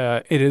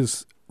 It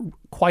is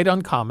quite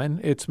uncommon.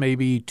 It's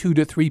maybe 2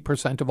 to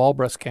 3% of all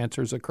breast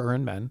cancers occur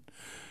in men.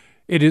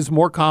 It is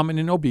more common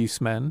in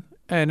obese men,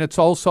 and it's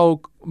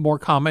also more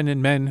common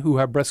in men who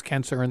have breast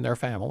cancer in their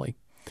family.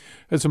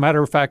 As a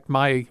matter of fact,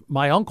 my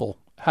uncle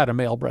had a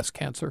male breast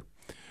cancer.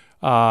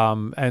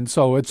 And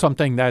so it's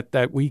something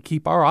that we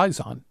keep our eyes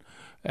on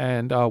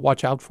and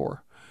watch out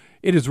for.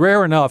 It is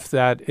rare enough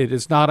that it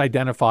is not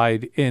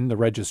identified in the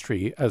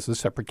registry as a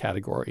separate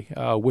category,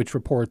 which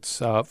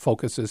reports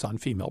focuses on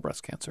female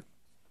breast cancer.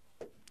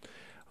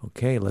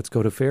 Okay, let's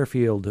go to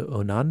Fairfield.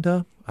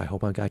 Onanda, I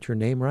hope I got your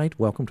name right.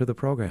 Welcome to the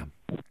program.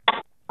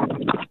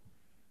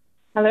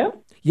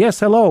 Hello? Yes,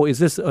 hello. Is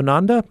this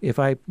Onanda, if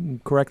I'm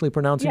correctly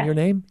pronouncing your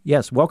name?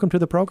 Yes, welcome to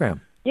the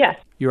program. Yes.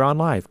 You're on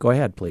live. Go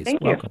ahead, please.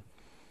 Thank welcome.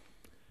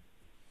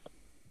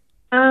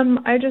 You.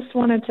 I just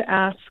wanted to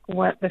ask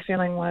what the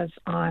feeling was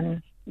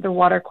on the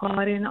water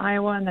quality in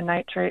Iowa and the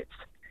nitrates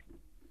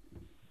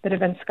that have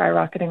been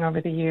skyrocketing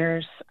over the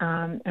years,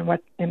 and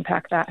what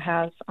impact that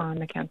has on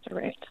the cancer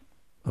rate.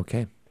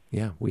 Okay.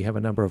 Yeah, we have a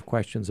number of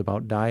questions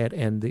about diet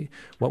and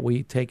what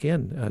we take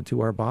in to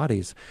our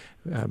bodies.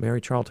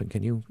 Mary Charlton,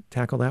 can you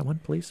tackle that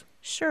one, please?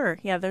 Sure.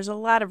 Yeah, there's a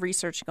lot of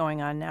research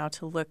going on now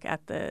to look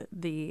at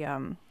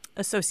the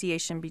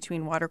association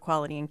between water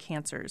quality and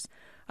cancers.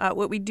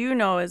 What we do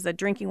know is that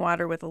drinking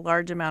water with a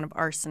large amount of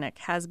arsenic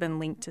has been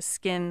linked to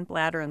skin,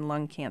 bladder, and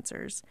lung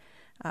cancers.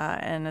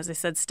 And as I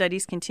said,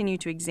 studies continue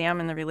to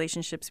examine the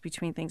relationships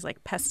between things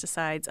like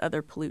pesticides,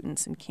 other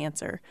pollutants, and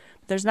cancer.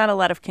 There's not a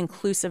lot of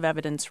conclusive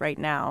evidence right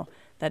now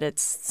that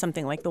it's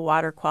something like the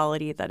water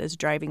quality that is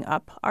driving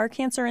up our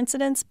cancer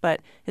incidence, but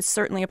it's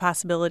certainly a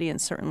possibility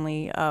and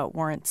certainly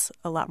warrants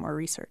a lot more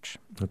research.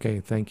 Okay,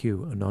 thank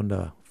you,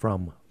 Ananda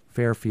from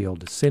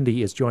Fairfield.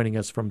 Cindy is joining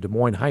us from Des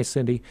Moines. Hi,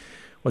 Cindy.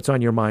 What's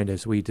on your mind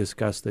as we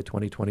discuss the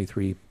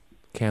 2023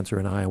 Cancer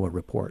in Iowa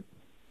report?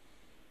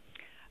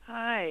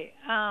 Hi.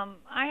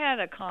 I had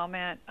a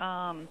comment.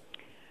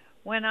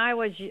 When I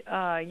was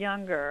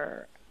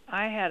younger,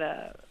 I had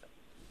a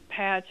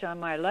patch on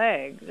my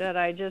leg that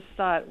I just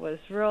thought was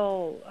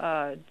real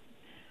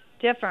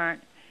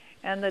different.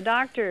 And the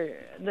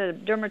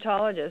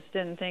dermatologist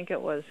didn't think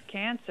it was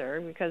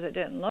cancer because it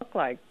didn't look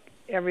like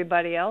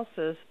everybody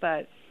else's.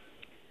 But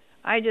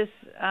I just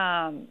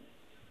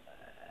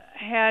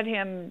had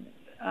him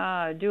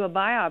do a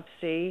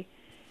biopsy,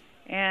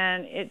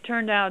 and it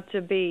turned out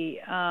to be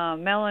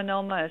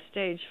melanoma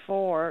stage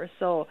 4.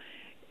 So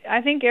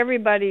I think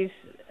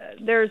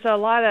there's a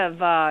lot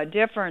of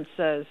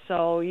differences,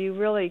 so you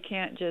really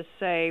can't just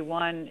say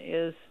one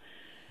is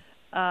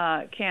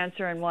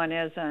cancer and one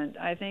isn't.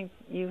 I think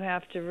you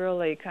have to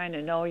really kind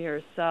of know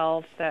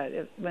yourself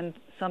that when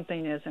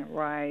something isn't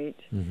right.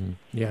 Mm-hmm.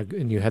 Yeah,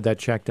 and you had that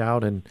checked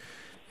out, and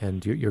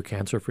you're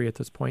cancer-free at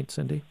this point,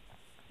 Cindy?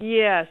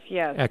 Yes.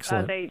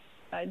 Excellent. They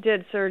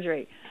did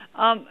surgery.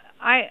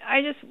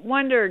 I just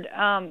wondered,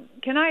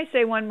 can I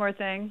say one more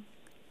thing?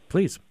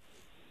 Please.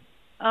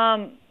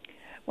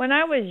 When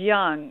I was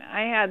young,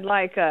 I had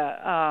like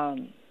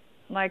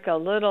a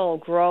little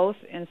growth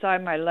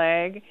inside my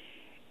leg,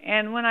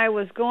 and when I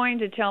was going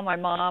to tell my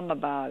mom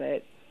about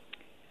it,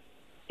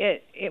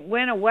 it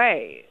went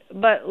away.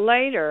 But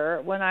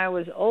later, when I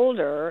was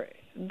older,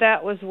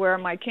 that was where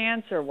my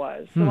cancer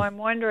was. So I'm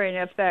wondering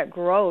if that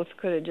growth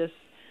could have just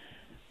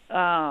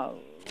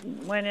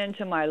went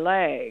into my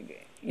leg.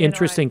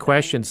 Interesting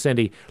question,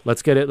 Cindy.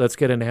 Let's get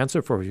an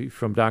answer for you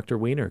from Dr.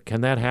 Weiner.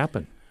 Can that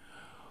happen?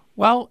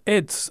 Well,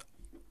 it's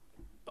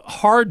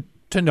hard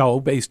to know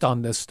based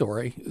on this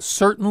story.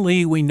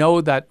 Certainly, we know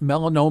that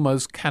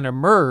melanomas can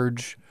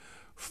emerge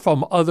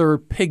from other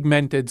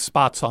pigmented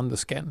spots on the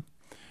skin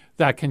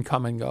that can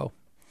come and go.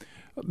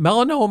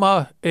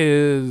 Melanoma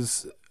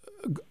is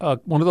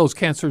one of those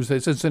cancers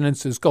that's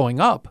incidence is going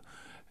up,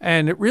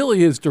 and it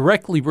really is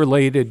directly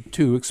related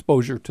to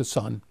exposure to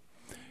sun.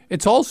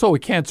 It's also a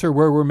cancer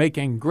where we're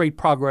making great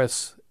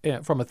progress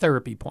from a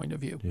therapy point of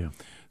view. Yeah.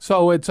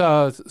 So it's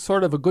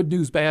sort of a good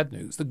news, bad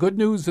news. The good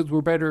news is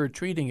we're better at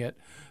treating it.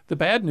 The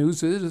bad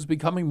news is it's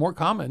becoming more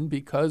common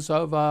because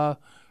of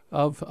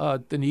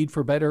the need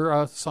for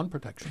better sun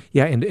protection.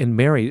 Yeah, and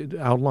Mary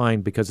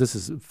outlined, because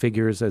this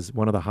figures as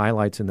one of the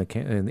highlights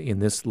in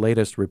this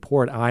latest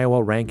report,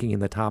 Iowa ranking in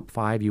the top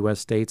 5 U.S.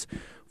 states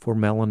for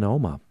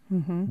melanoma.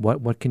 Mm-hmm.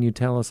 What can you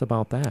tell us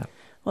about that?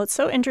 Well, it's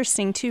so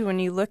interesting, too, when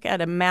you look at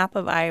a map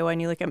of Iowa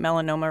and you look at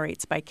melanoma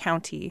rates by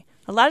county.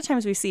 A lot of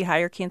times we see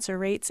higher cancer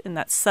rates in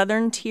that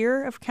southern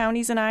tier of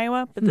counties in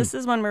Iowa, but this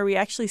is one where we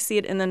actually see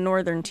it in the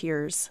northern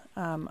tiers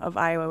of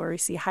Iowa, where we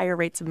see higher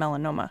rates of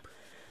melanoma.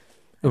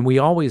 And we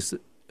always,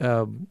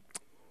 of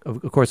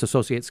course,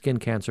 associate skin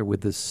cancer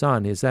with the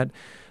sun. Is that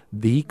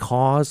the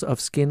cause of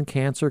skin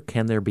cancer?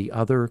 Can there be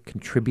other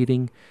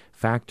contributing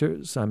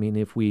factors? I mean,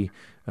 if we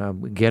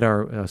get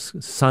our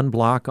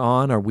sunblock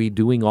on, are we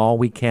doing all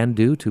we can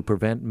do to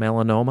prevent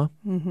melanoma?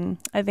 Mm-hmm.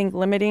 I think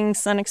limiting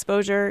sun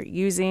exposure,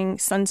 using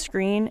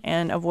sunscreen,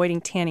 and avoiding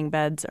tanning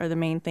beds are the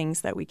main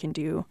things that we can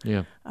do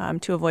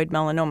to avoid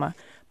melanoma.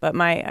 But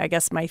I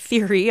guess my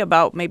theory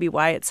about maybe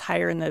why it's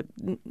higher in the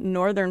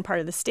northern part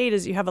of the state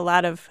is you have a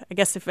lot of, I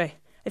guess if I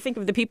think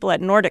of the people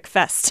at Nordic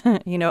Fest,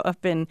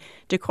 up in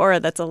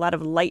Decorah, that's a lot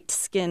of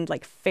light-skinned,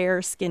 like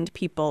fair-skinned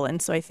people.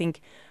 And so I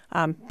think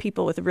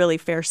people with really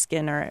fair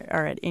skin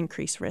are at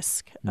increased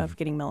risk of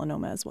getting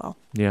melanoma as well.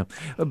 Yeah.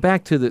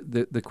 Back to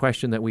the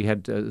question that we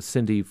had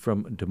Cindy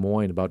from Des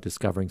Moines about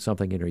discovering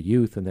something in her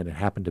youth, and then it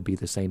happened to be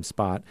the same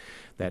spot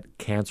that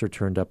cancer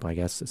turned up, I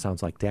guess it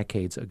sounds like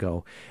decades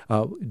ago.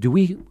 Are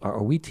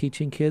we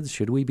teaching kids?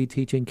 Should we be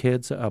teaching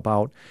kids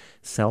about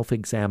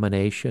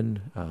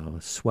self-examination,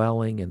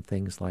 swelling, and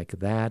things like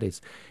that?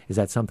 Is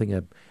that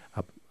something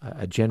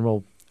a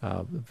general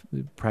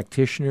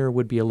practitioner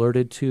would be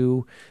alerted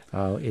to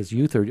as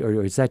youth,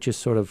 or is that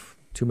just sort of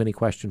too many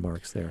question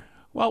marks there?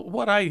 Well,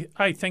 what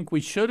I think we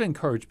should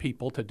encourage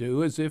people to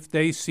do is if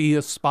they see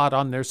a spot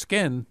on their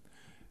skin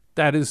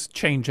that is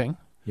changing,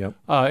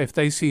 if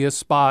they see a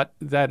spot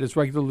that is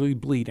regularly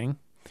bleeding,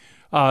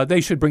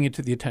 they should bring it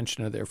to the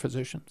attention of their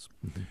physicians.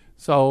 Mm-hmm.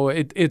 So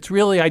it's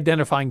really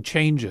identifying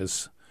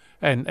changes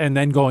and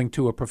then going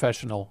to a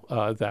professional.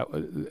 That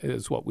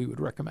is what we would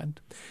recommend.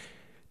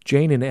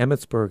 Jane in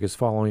Emmitsburg is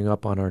following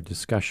up on our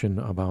discussion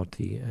about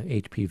the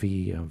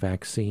HPV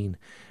vaccine.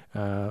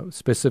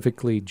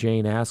 Specifically,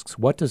 Jane asks,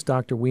 what does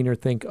Dr. Weiner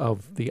think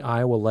of the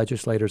Iowa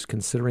legislators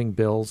considering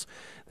bills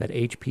that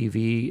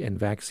HPV and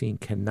vaccine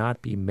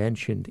cannot be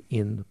mentioned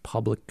in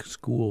public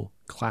school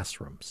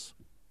classrooms?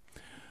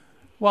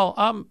 Well,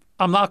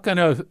 I'm not going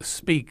to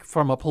speak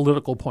from a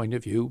political point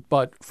of view,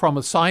 but from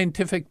a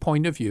scientific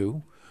point of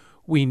view,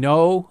 we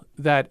know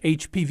that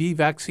HPV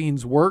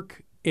vaccines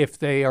work if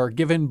they are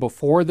given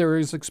before there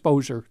is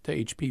exposure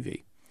to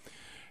HPV.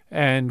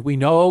 And we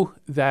know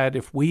that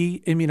if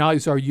we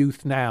immunize our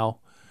youth now,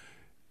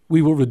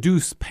 we will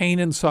reduce pain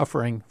and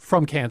suffering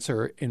from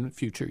cancer in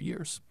future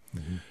years.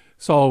 Mm-hmm.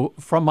 So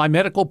from my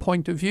medical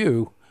point of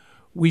view,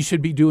 we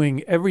should be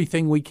doing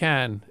everything we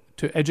can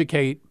to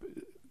educate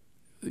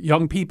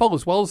young people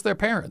as well as their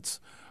parents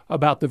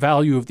about the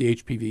value of the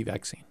HPV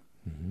vaccine.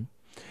 Mm-hmm.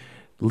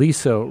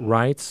 Lisa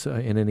writes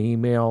in an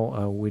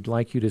email, we'd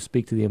like you to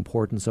speak to the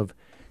importance of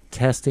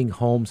testing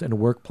homes and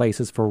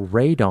workplaces for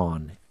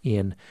radon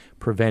in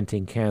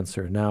preventing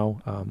cancer.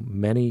 Now,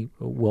 many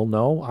will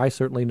know, I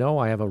certainly know,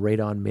 I have a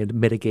radon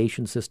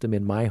mitigation system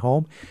in my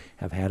home.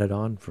 I've had it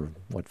on for,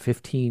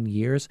 15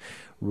 years.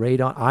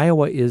 Radon,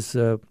 Iowa is,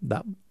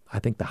 I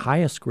think, the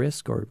highest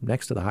risk or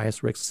next to the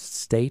highest risk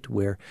state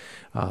where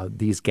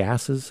these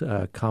gases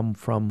come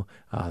from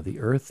the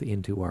earth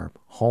into our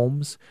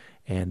homes,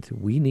 and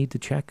we need to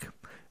check.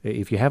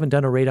 If you haven't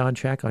done a radon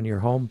check on your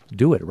home,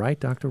 do it, right,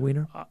 Dr.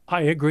 Weiner?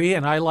 I agree,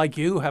 and I, like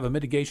you, have a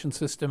mitigation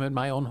system in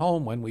my own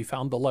home when we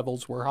found the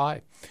levels were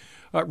high.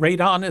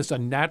 Radon is a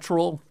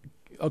natural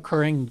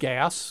occurring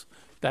gas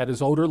that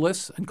is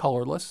odorless and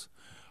colorless,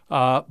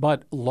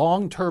 but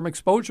long-term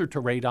exposure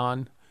to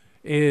radon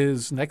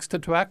is, next to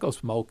tobacco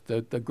smoke,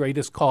 the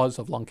greatest cause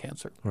of lung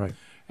cancer. Right.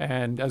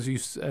 And as you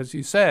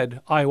said,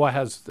 Iowa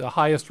has the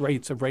highest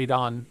rates of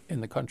radon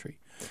in the country.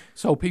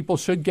 So people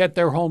should get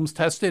their homes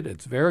tested.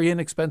 It's very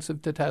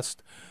inexpensive to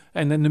test.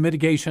 And then the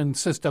mitigation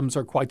systems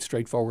are quite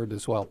straightforward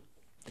as well.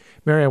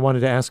 Mary, I wanted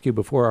to ask you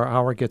before our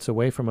hour gets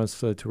away from us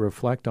to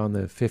reflect on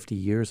the 50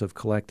 years of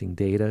collecting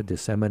data,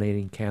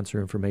 disseminating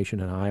cancer information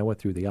in Iowa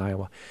through the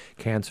Iowa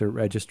Cancer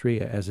Registry.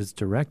 As its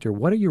director,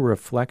 what are your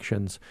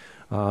reflections?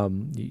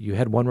 You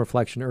had one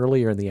reflection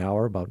earlier in the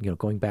hour about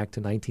going back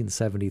to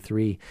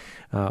 1973.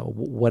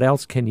 What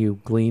else can you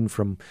glean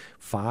from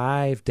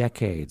 5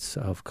 decades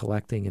of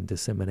collecting and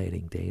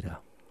disseminating data?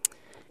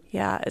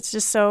 Yeah, it's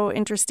just so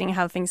interesting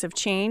how things have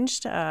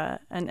changed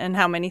and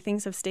how many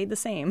things have stayed the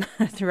same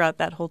throughout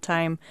that whole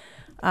time.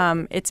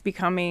 It's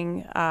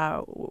becoming,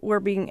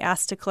 we're being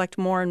asked to collect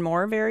more and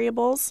more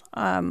variables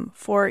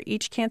for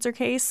each cancer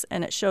case,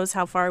 and it shows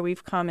how far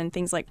we've come in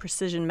things like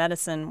precision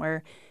medicine,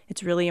 where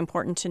it's really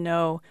important to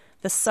know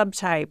the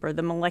subtype or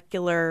the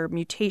molecular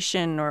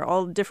mutation or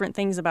all different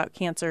things about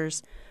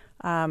cancers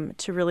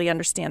to really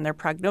understand their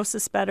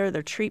prognosis better,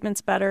 their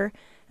treatments better.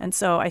 And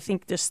so I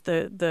think just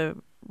the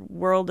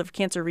world of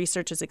cancer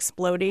research is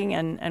exploding,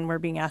 and we're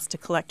being asked to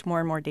collect more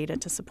and more data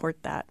to support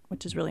that,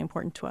 which is really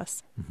important to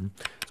us. Mm-hmm.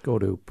 Let's go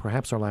to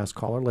perhaps our last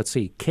caller. Let's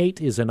see. Kate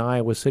is in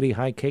Iowa City.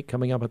 Hi, Kate,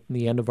 coming up at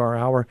the end of our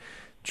hour.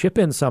 Chip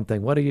in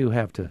something. What do you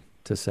have to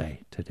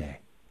say today?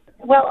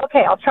 Well,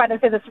 okay, I'll try to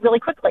say this really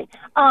quickly.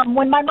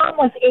 When my mom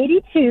was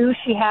 82,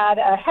 she had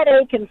a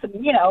headache and some,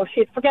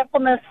 she had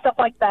forgetfulness, stuff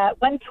like that,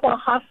 went to a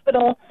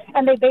hospital,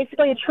 and they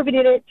basically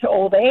attributed it to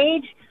old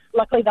age.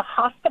 Luckily, the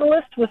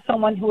hospitalist was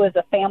someone who was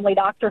a family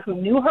doctor who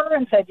knew her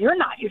and said, "You're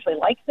not usually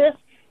like this."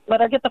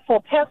 Let her get the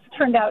full test.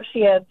 Turned out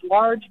she had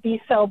large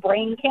B-cell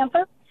brain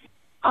cancer.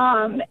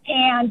 And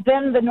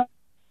then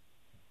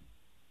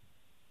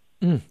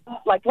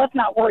let's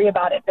not worry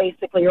about it,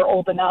 basically, you're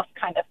old enough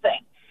kind of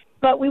thing.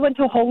 But we went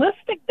to a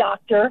holistic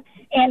doctor,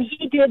 and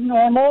he did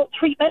normal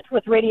treatment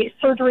with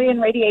surgery and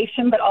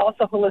radiation, but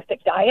also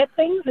holistic diet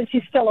things, and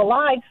she's still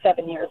alive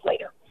 7 years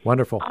later.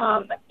 Wonderful.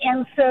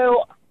 And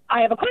so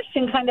I have a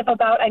question kind of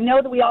about, I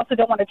know that we also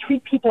don't want to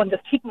treat people and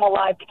just keep them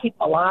alive to keep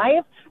them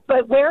alive,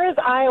 but where is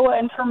Iowa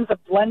in terms of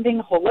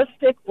blending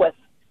holistic with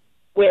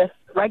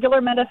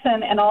regular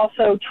medicine and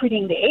also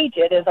treating the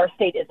aged as our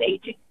state is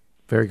aging?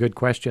 Very good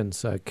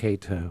questions,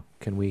 Kate.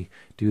 Can we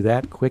do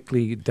that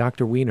quickly?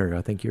 Dr. Weiner,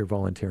 I think you're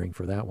volunteering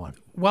for that one.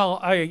 Well,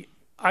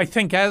 I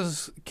think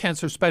as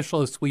cancer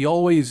specialists, we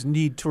always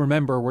need to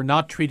remember we're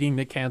not treating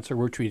the cancer,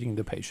 we're treating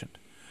the patient.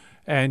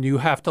 And you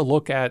have to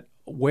look at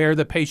where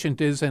the patient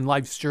is in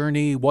life's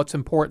journey, what's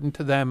important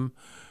to them,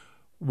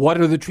 what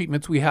are the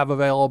treatments we have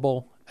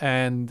available.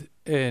 And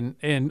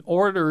in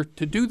order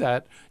to do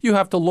that, you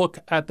have to look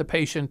at the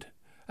patient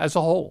as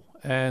a whole.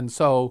 And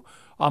so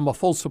I'm a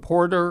full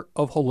supporter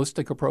of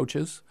holistic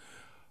approaches.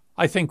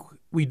 I think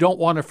we don't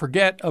want to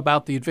forget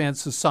about the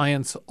advances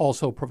science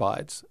also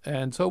provides.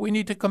 And so we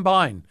need to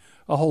combine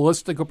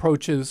holistic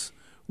approaches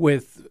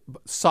with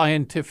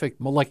scientific,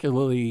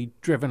 molecularly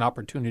driven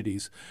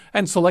opportunities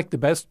and select the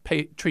best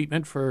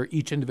treatment for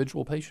each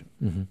individual patient.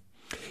 Mm-hmm.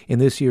 In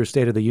this year's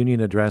State of the Union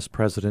address,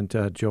 President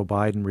Joe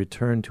Biden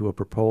returned to a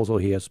proposal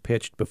he has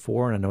pitched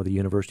before, and I know the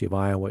University of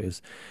Iowa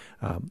is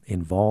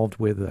involved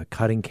with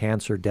cutting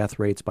cancer death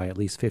rates by at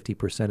least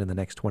 50% in the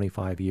next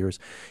 25 years.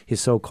 His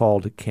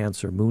so-called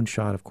cancer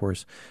moonshot, of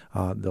course,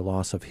 the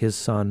loss of his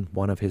son,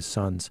 one of his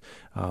sons,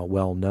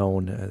 well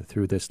known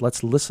through this.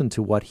 Let's listen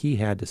to what he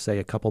had to say,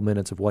 a couple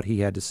minutes of what he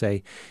had to say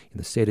in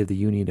the State of the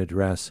Union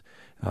address.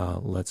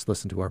 Let's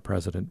listen to our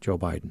President, Joe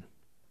Biden.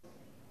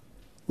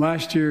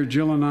 Last year,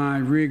 Jill and I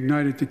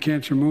reignited the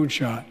cancer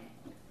moonshot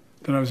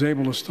that I was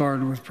able to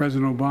start with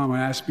President Obama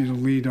asked me to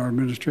lead our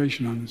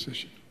administration on this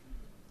issue.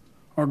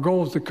 Our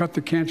goal is to cut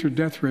the cancer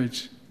death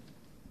rates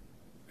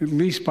at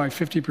least by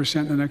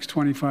 50% in the next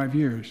 25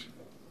 years,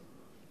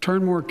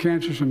 turn more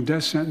cancers from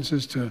death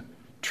sentences to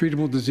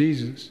treatable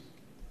diseases,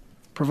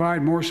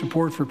 provide more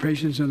support for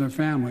patients and their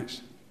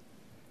families.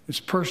 It's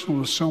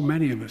personal to so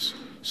many of us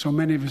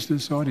in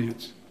this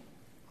audience.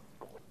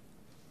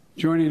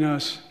 Joining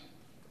us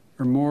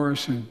are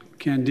Morris and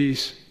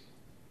Candice,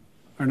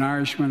 an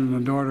Irishman and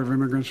the daughter of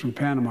immigrants from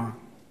Panama.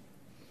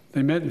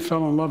 They met and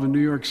fell in love in New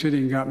York City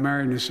and got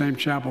married in the same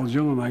chapel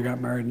Jill and I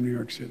got married in New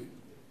York City.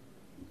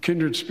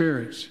 Kindred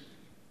spirits.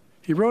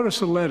 He wrote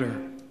us a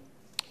letter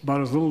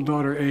about his little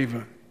daughter,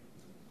 Ava,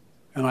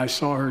 and I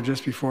saw her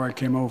just before I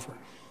came over.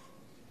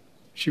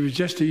 She was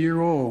just a year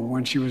old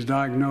when she was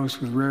diagnosed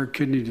with rare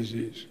kidney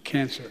disease,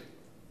 cancer.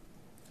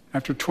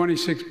 After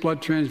 26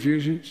 blood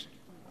transfusions,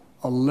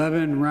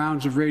 11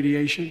 rounds of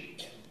radiation,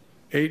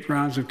 8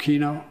 rounds of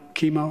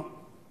chemo,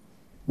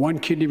 1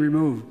 kidney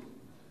removed,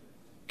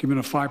 given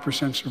a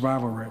 5%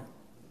 survival rate.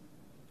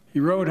 He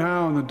wrote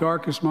how in the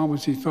darkest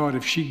moments he thought,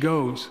 if she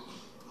goes,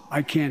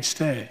 I can't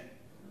stay.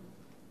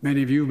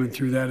 Many of you have been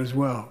through that as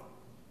well.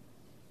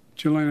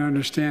 Jill and I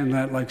understand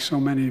that like so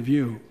many of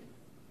you.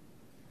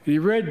 And he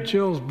read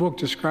Jill's book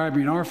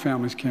describing our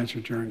family's cancer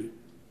journey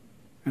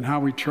and how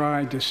we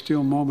tried to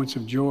steal moments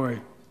of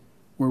joy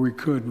where we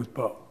could with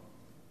Bo.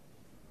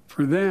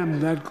 For them,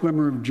 that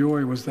glimmer of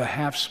joy was the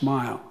half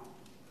smile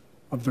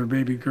of their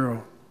baby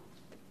girl.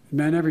 It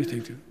meant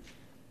everything to them.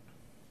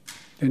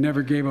 They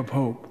never gave up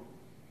hope.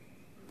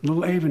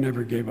 Little Ava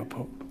never gave up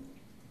hope.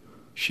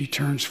 She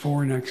turns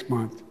 4 next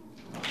month.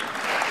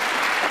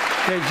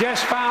 They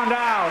just found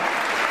out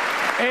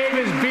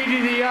Ava's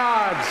beating the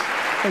odds,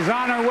 is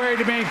on her way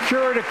to being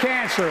cured of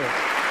cancer.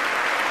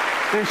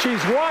 And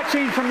she's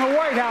watching from the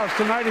White House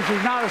tonight if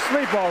she's not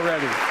asleep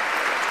already.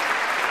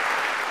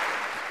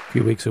 A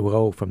few weeks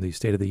ago from the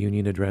State of the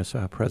Union address,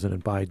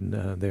 President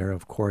Biden there,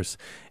 of course.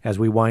 As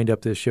we wind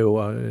up this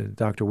show,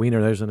 Dr.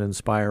 Weiner, there's an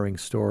inspiring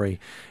story.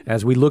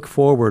 As we look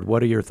forward,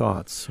 what are your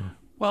thoughts?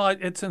 Well,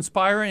 it's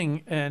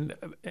inspiring, and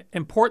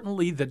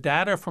importantly, the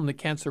data from the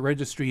Cancer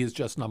Registry is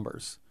just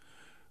numbers.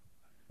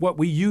 What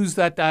we use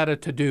that data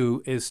to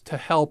do is to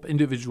help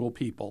individual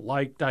people,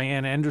 like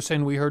Diane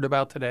Anderson we heard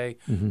about today,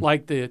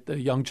 like the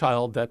young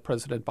child that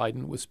President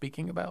Biden was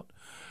speaking about.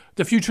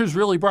 The future is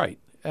really bright,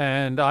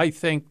 and I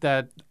think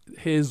that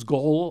his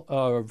goal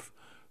of,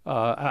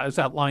 as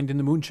outlined in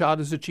the Moonshot,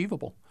 is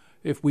achievable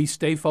if we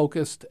stay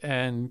focused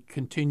and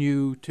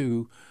continue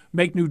to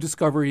make new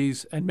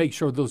discoveries and make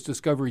sure those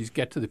discoveries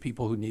get to the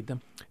people who need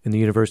them. And the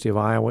University of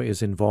Iowa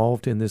is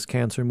involved in this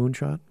cancer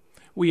moonshot?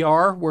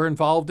 We're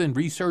involved in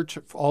research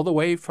all the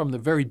way from the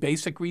very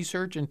basic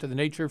research into the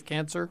nature of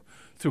cancer,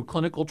 through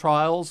clinical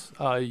trials,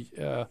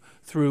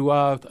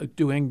 through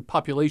doing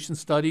population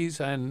studies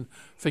and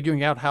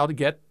figuring out how to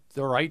get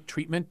the right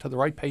treatment to the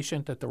right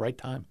patient at the right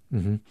time.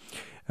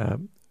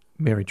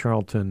 Mary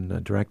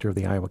Charlton, Director of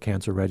the Iowa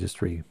Cancer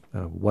Registry,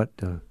 what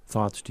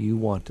thoughts do you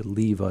want to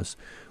leave us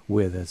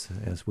with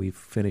as we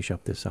finish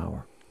up this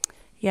hour?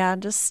 Yeah,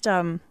 just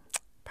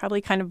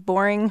probably kind of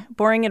boring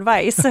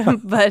advice,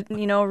 but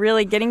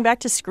really getting back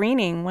to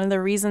screening. One of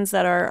the reasons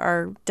that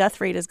our death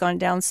rate has gone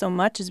down so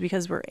much is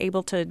because we're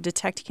able to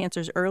detect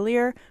cancers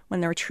earlier when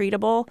they're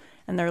treatable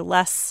and they're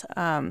less,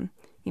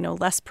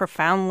 less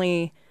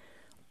profoundly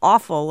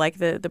awful, like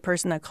the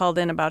person that called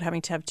in about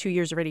having to have 2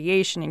 years of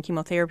radiation and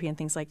chemotherapy and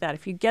things like that.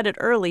 If you get it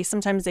early,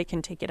 sometimes they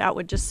can take it out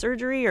with just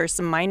surgery or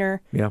some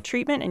minor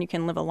treatment, and you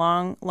can live a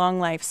long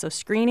life. So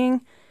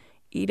screening,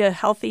 eat a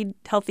healthy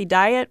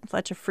diet,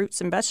 lots of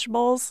fruits and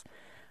vegetables,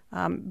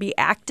 be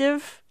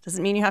active.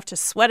 Doesn't mean you have to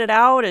sweat it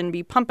out and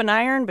be pumping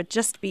iron, but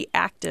just be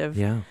active.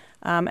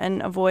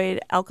 And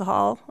avoid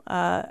alcohol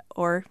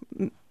or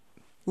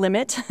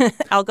limit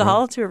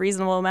alcohol to a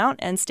reasonable amount,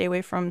 and stay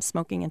away from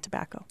smoking and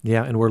tobacco.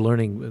 Yeah, and we're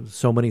learning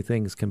so many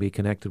things can be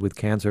connected with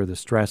cancer, the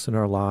stress in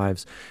our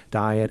lives,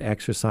 diet,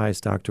 exercise,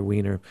 Dr.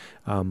 Weiner.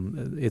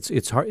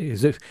 It's hard.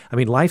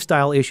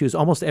 Lifestyle issues,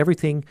 almost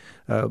everything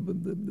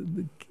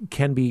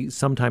can be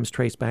sometimes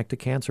traced back to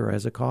cancer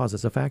as a cause,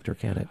 as a factor,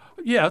 can it?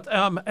 Yeah,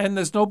 and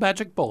there's no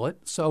magic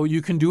bullet, so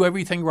you can do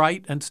everything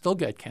right and still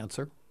get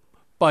cancer,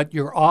 but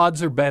your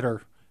odds are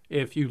better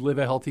if you live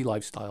a healthy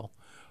lifestyle.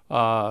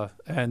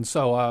 And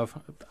so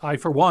I,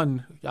 for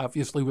one,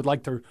 obviously would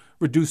like to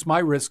reduce my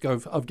risk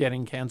of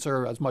getting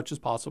cancer as much as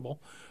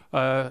possible.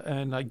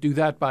 And I do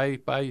that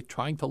by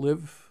trying to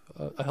live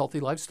a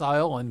healthy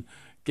lifestyle and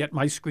get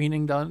my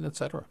screening done, et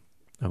cetera.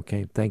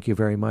 Okay. Thank you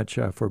very much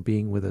for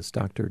being with us,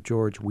 Dr.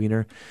 George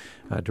Weiner,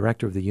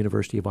 Director of the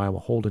University of Iowa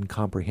Holden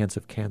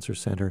Comprehensive Cancer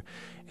Center,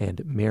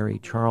 and Mary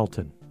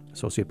Charlton,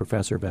 Associate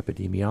Professor of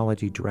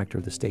Epidemiology, Director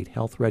of the State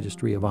Health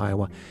Registry of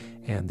Iowa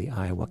and the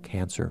Iowa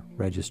Cancer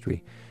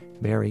Registry.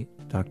 Mary,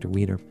 Dr.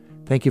 Weiner,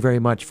 thank you very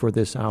much for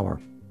this hour.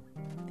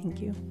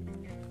 Thank you.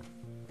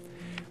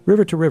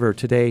 River to River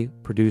today,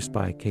 produced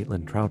by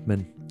Caitlin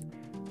Troutman.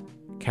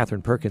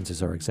 Catherine Perkins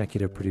is our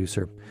executive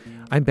producer.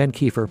 I'm Ben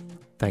Kiefer.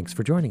 Thanks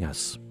for joining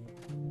us.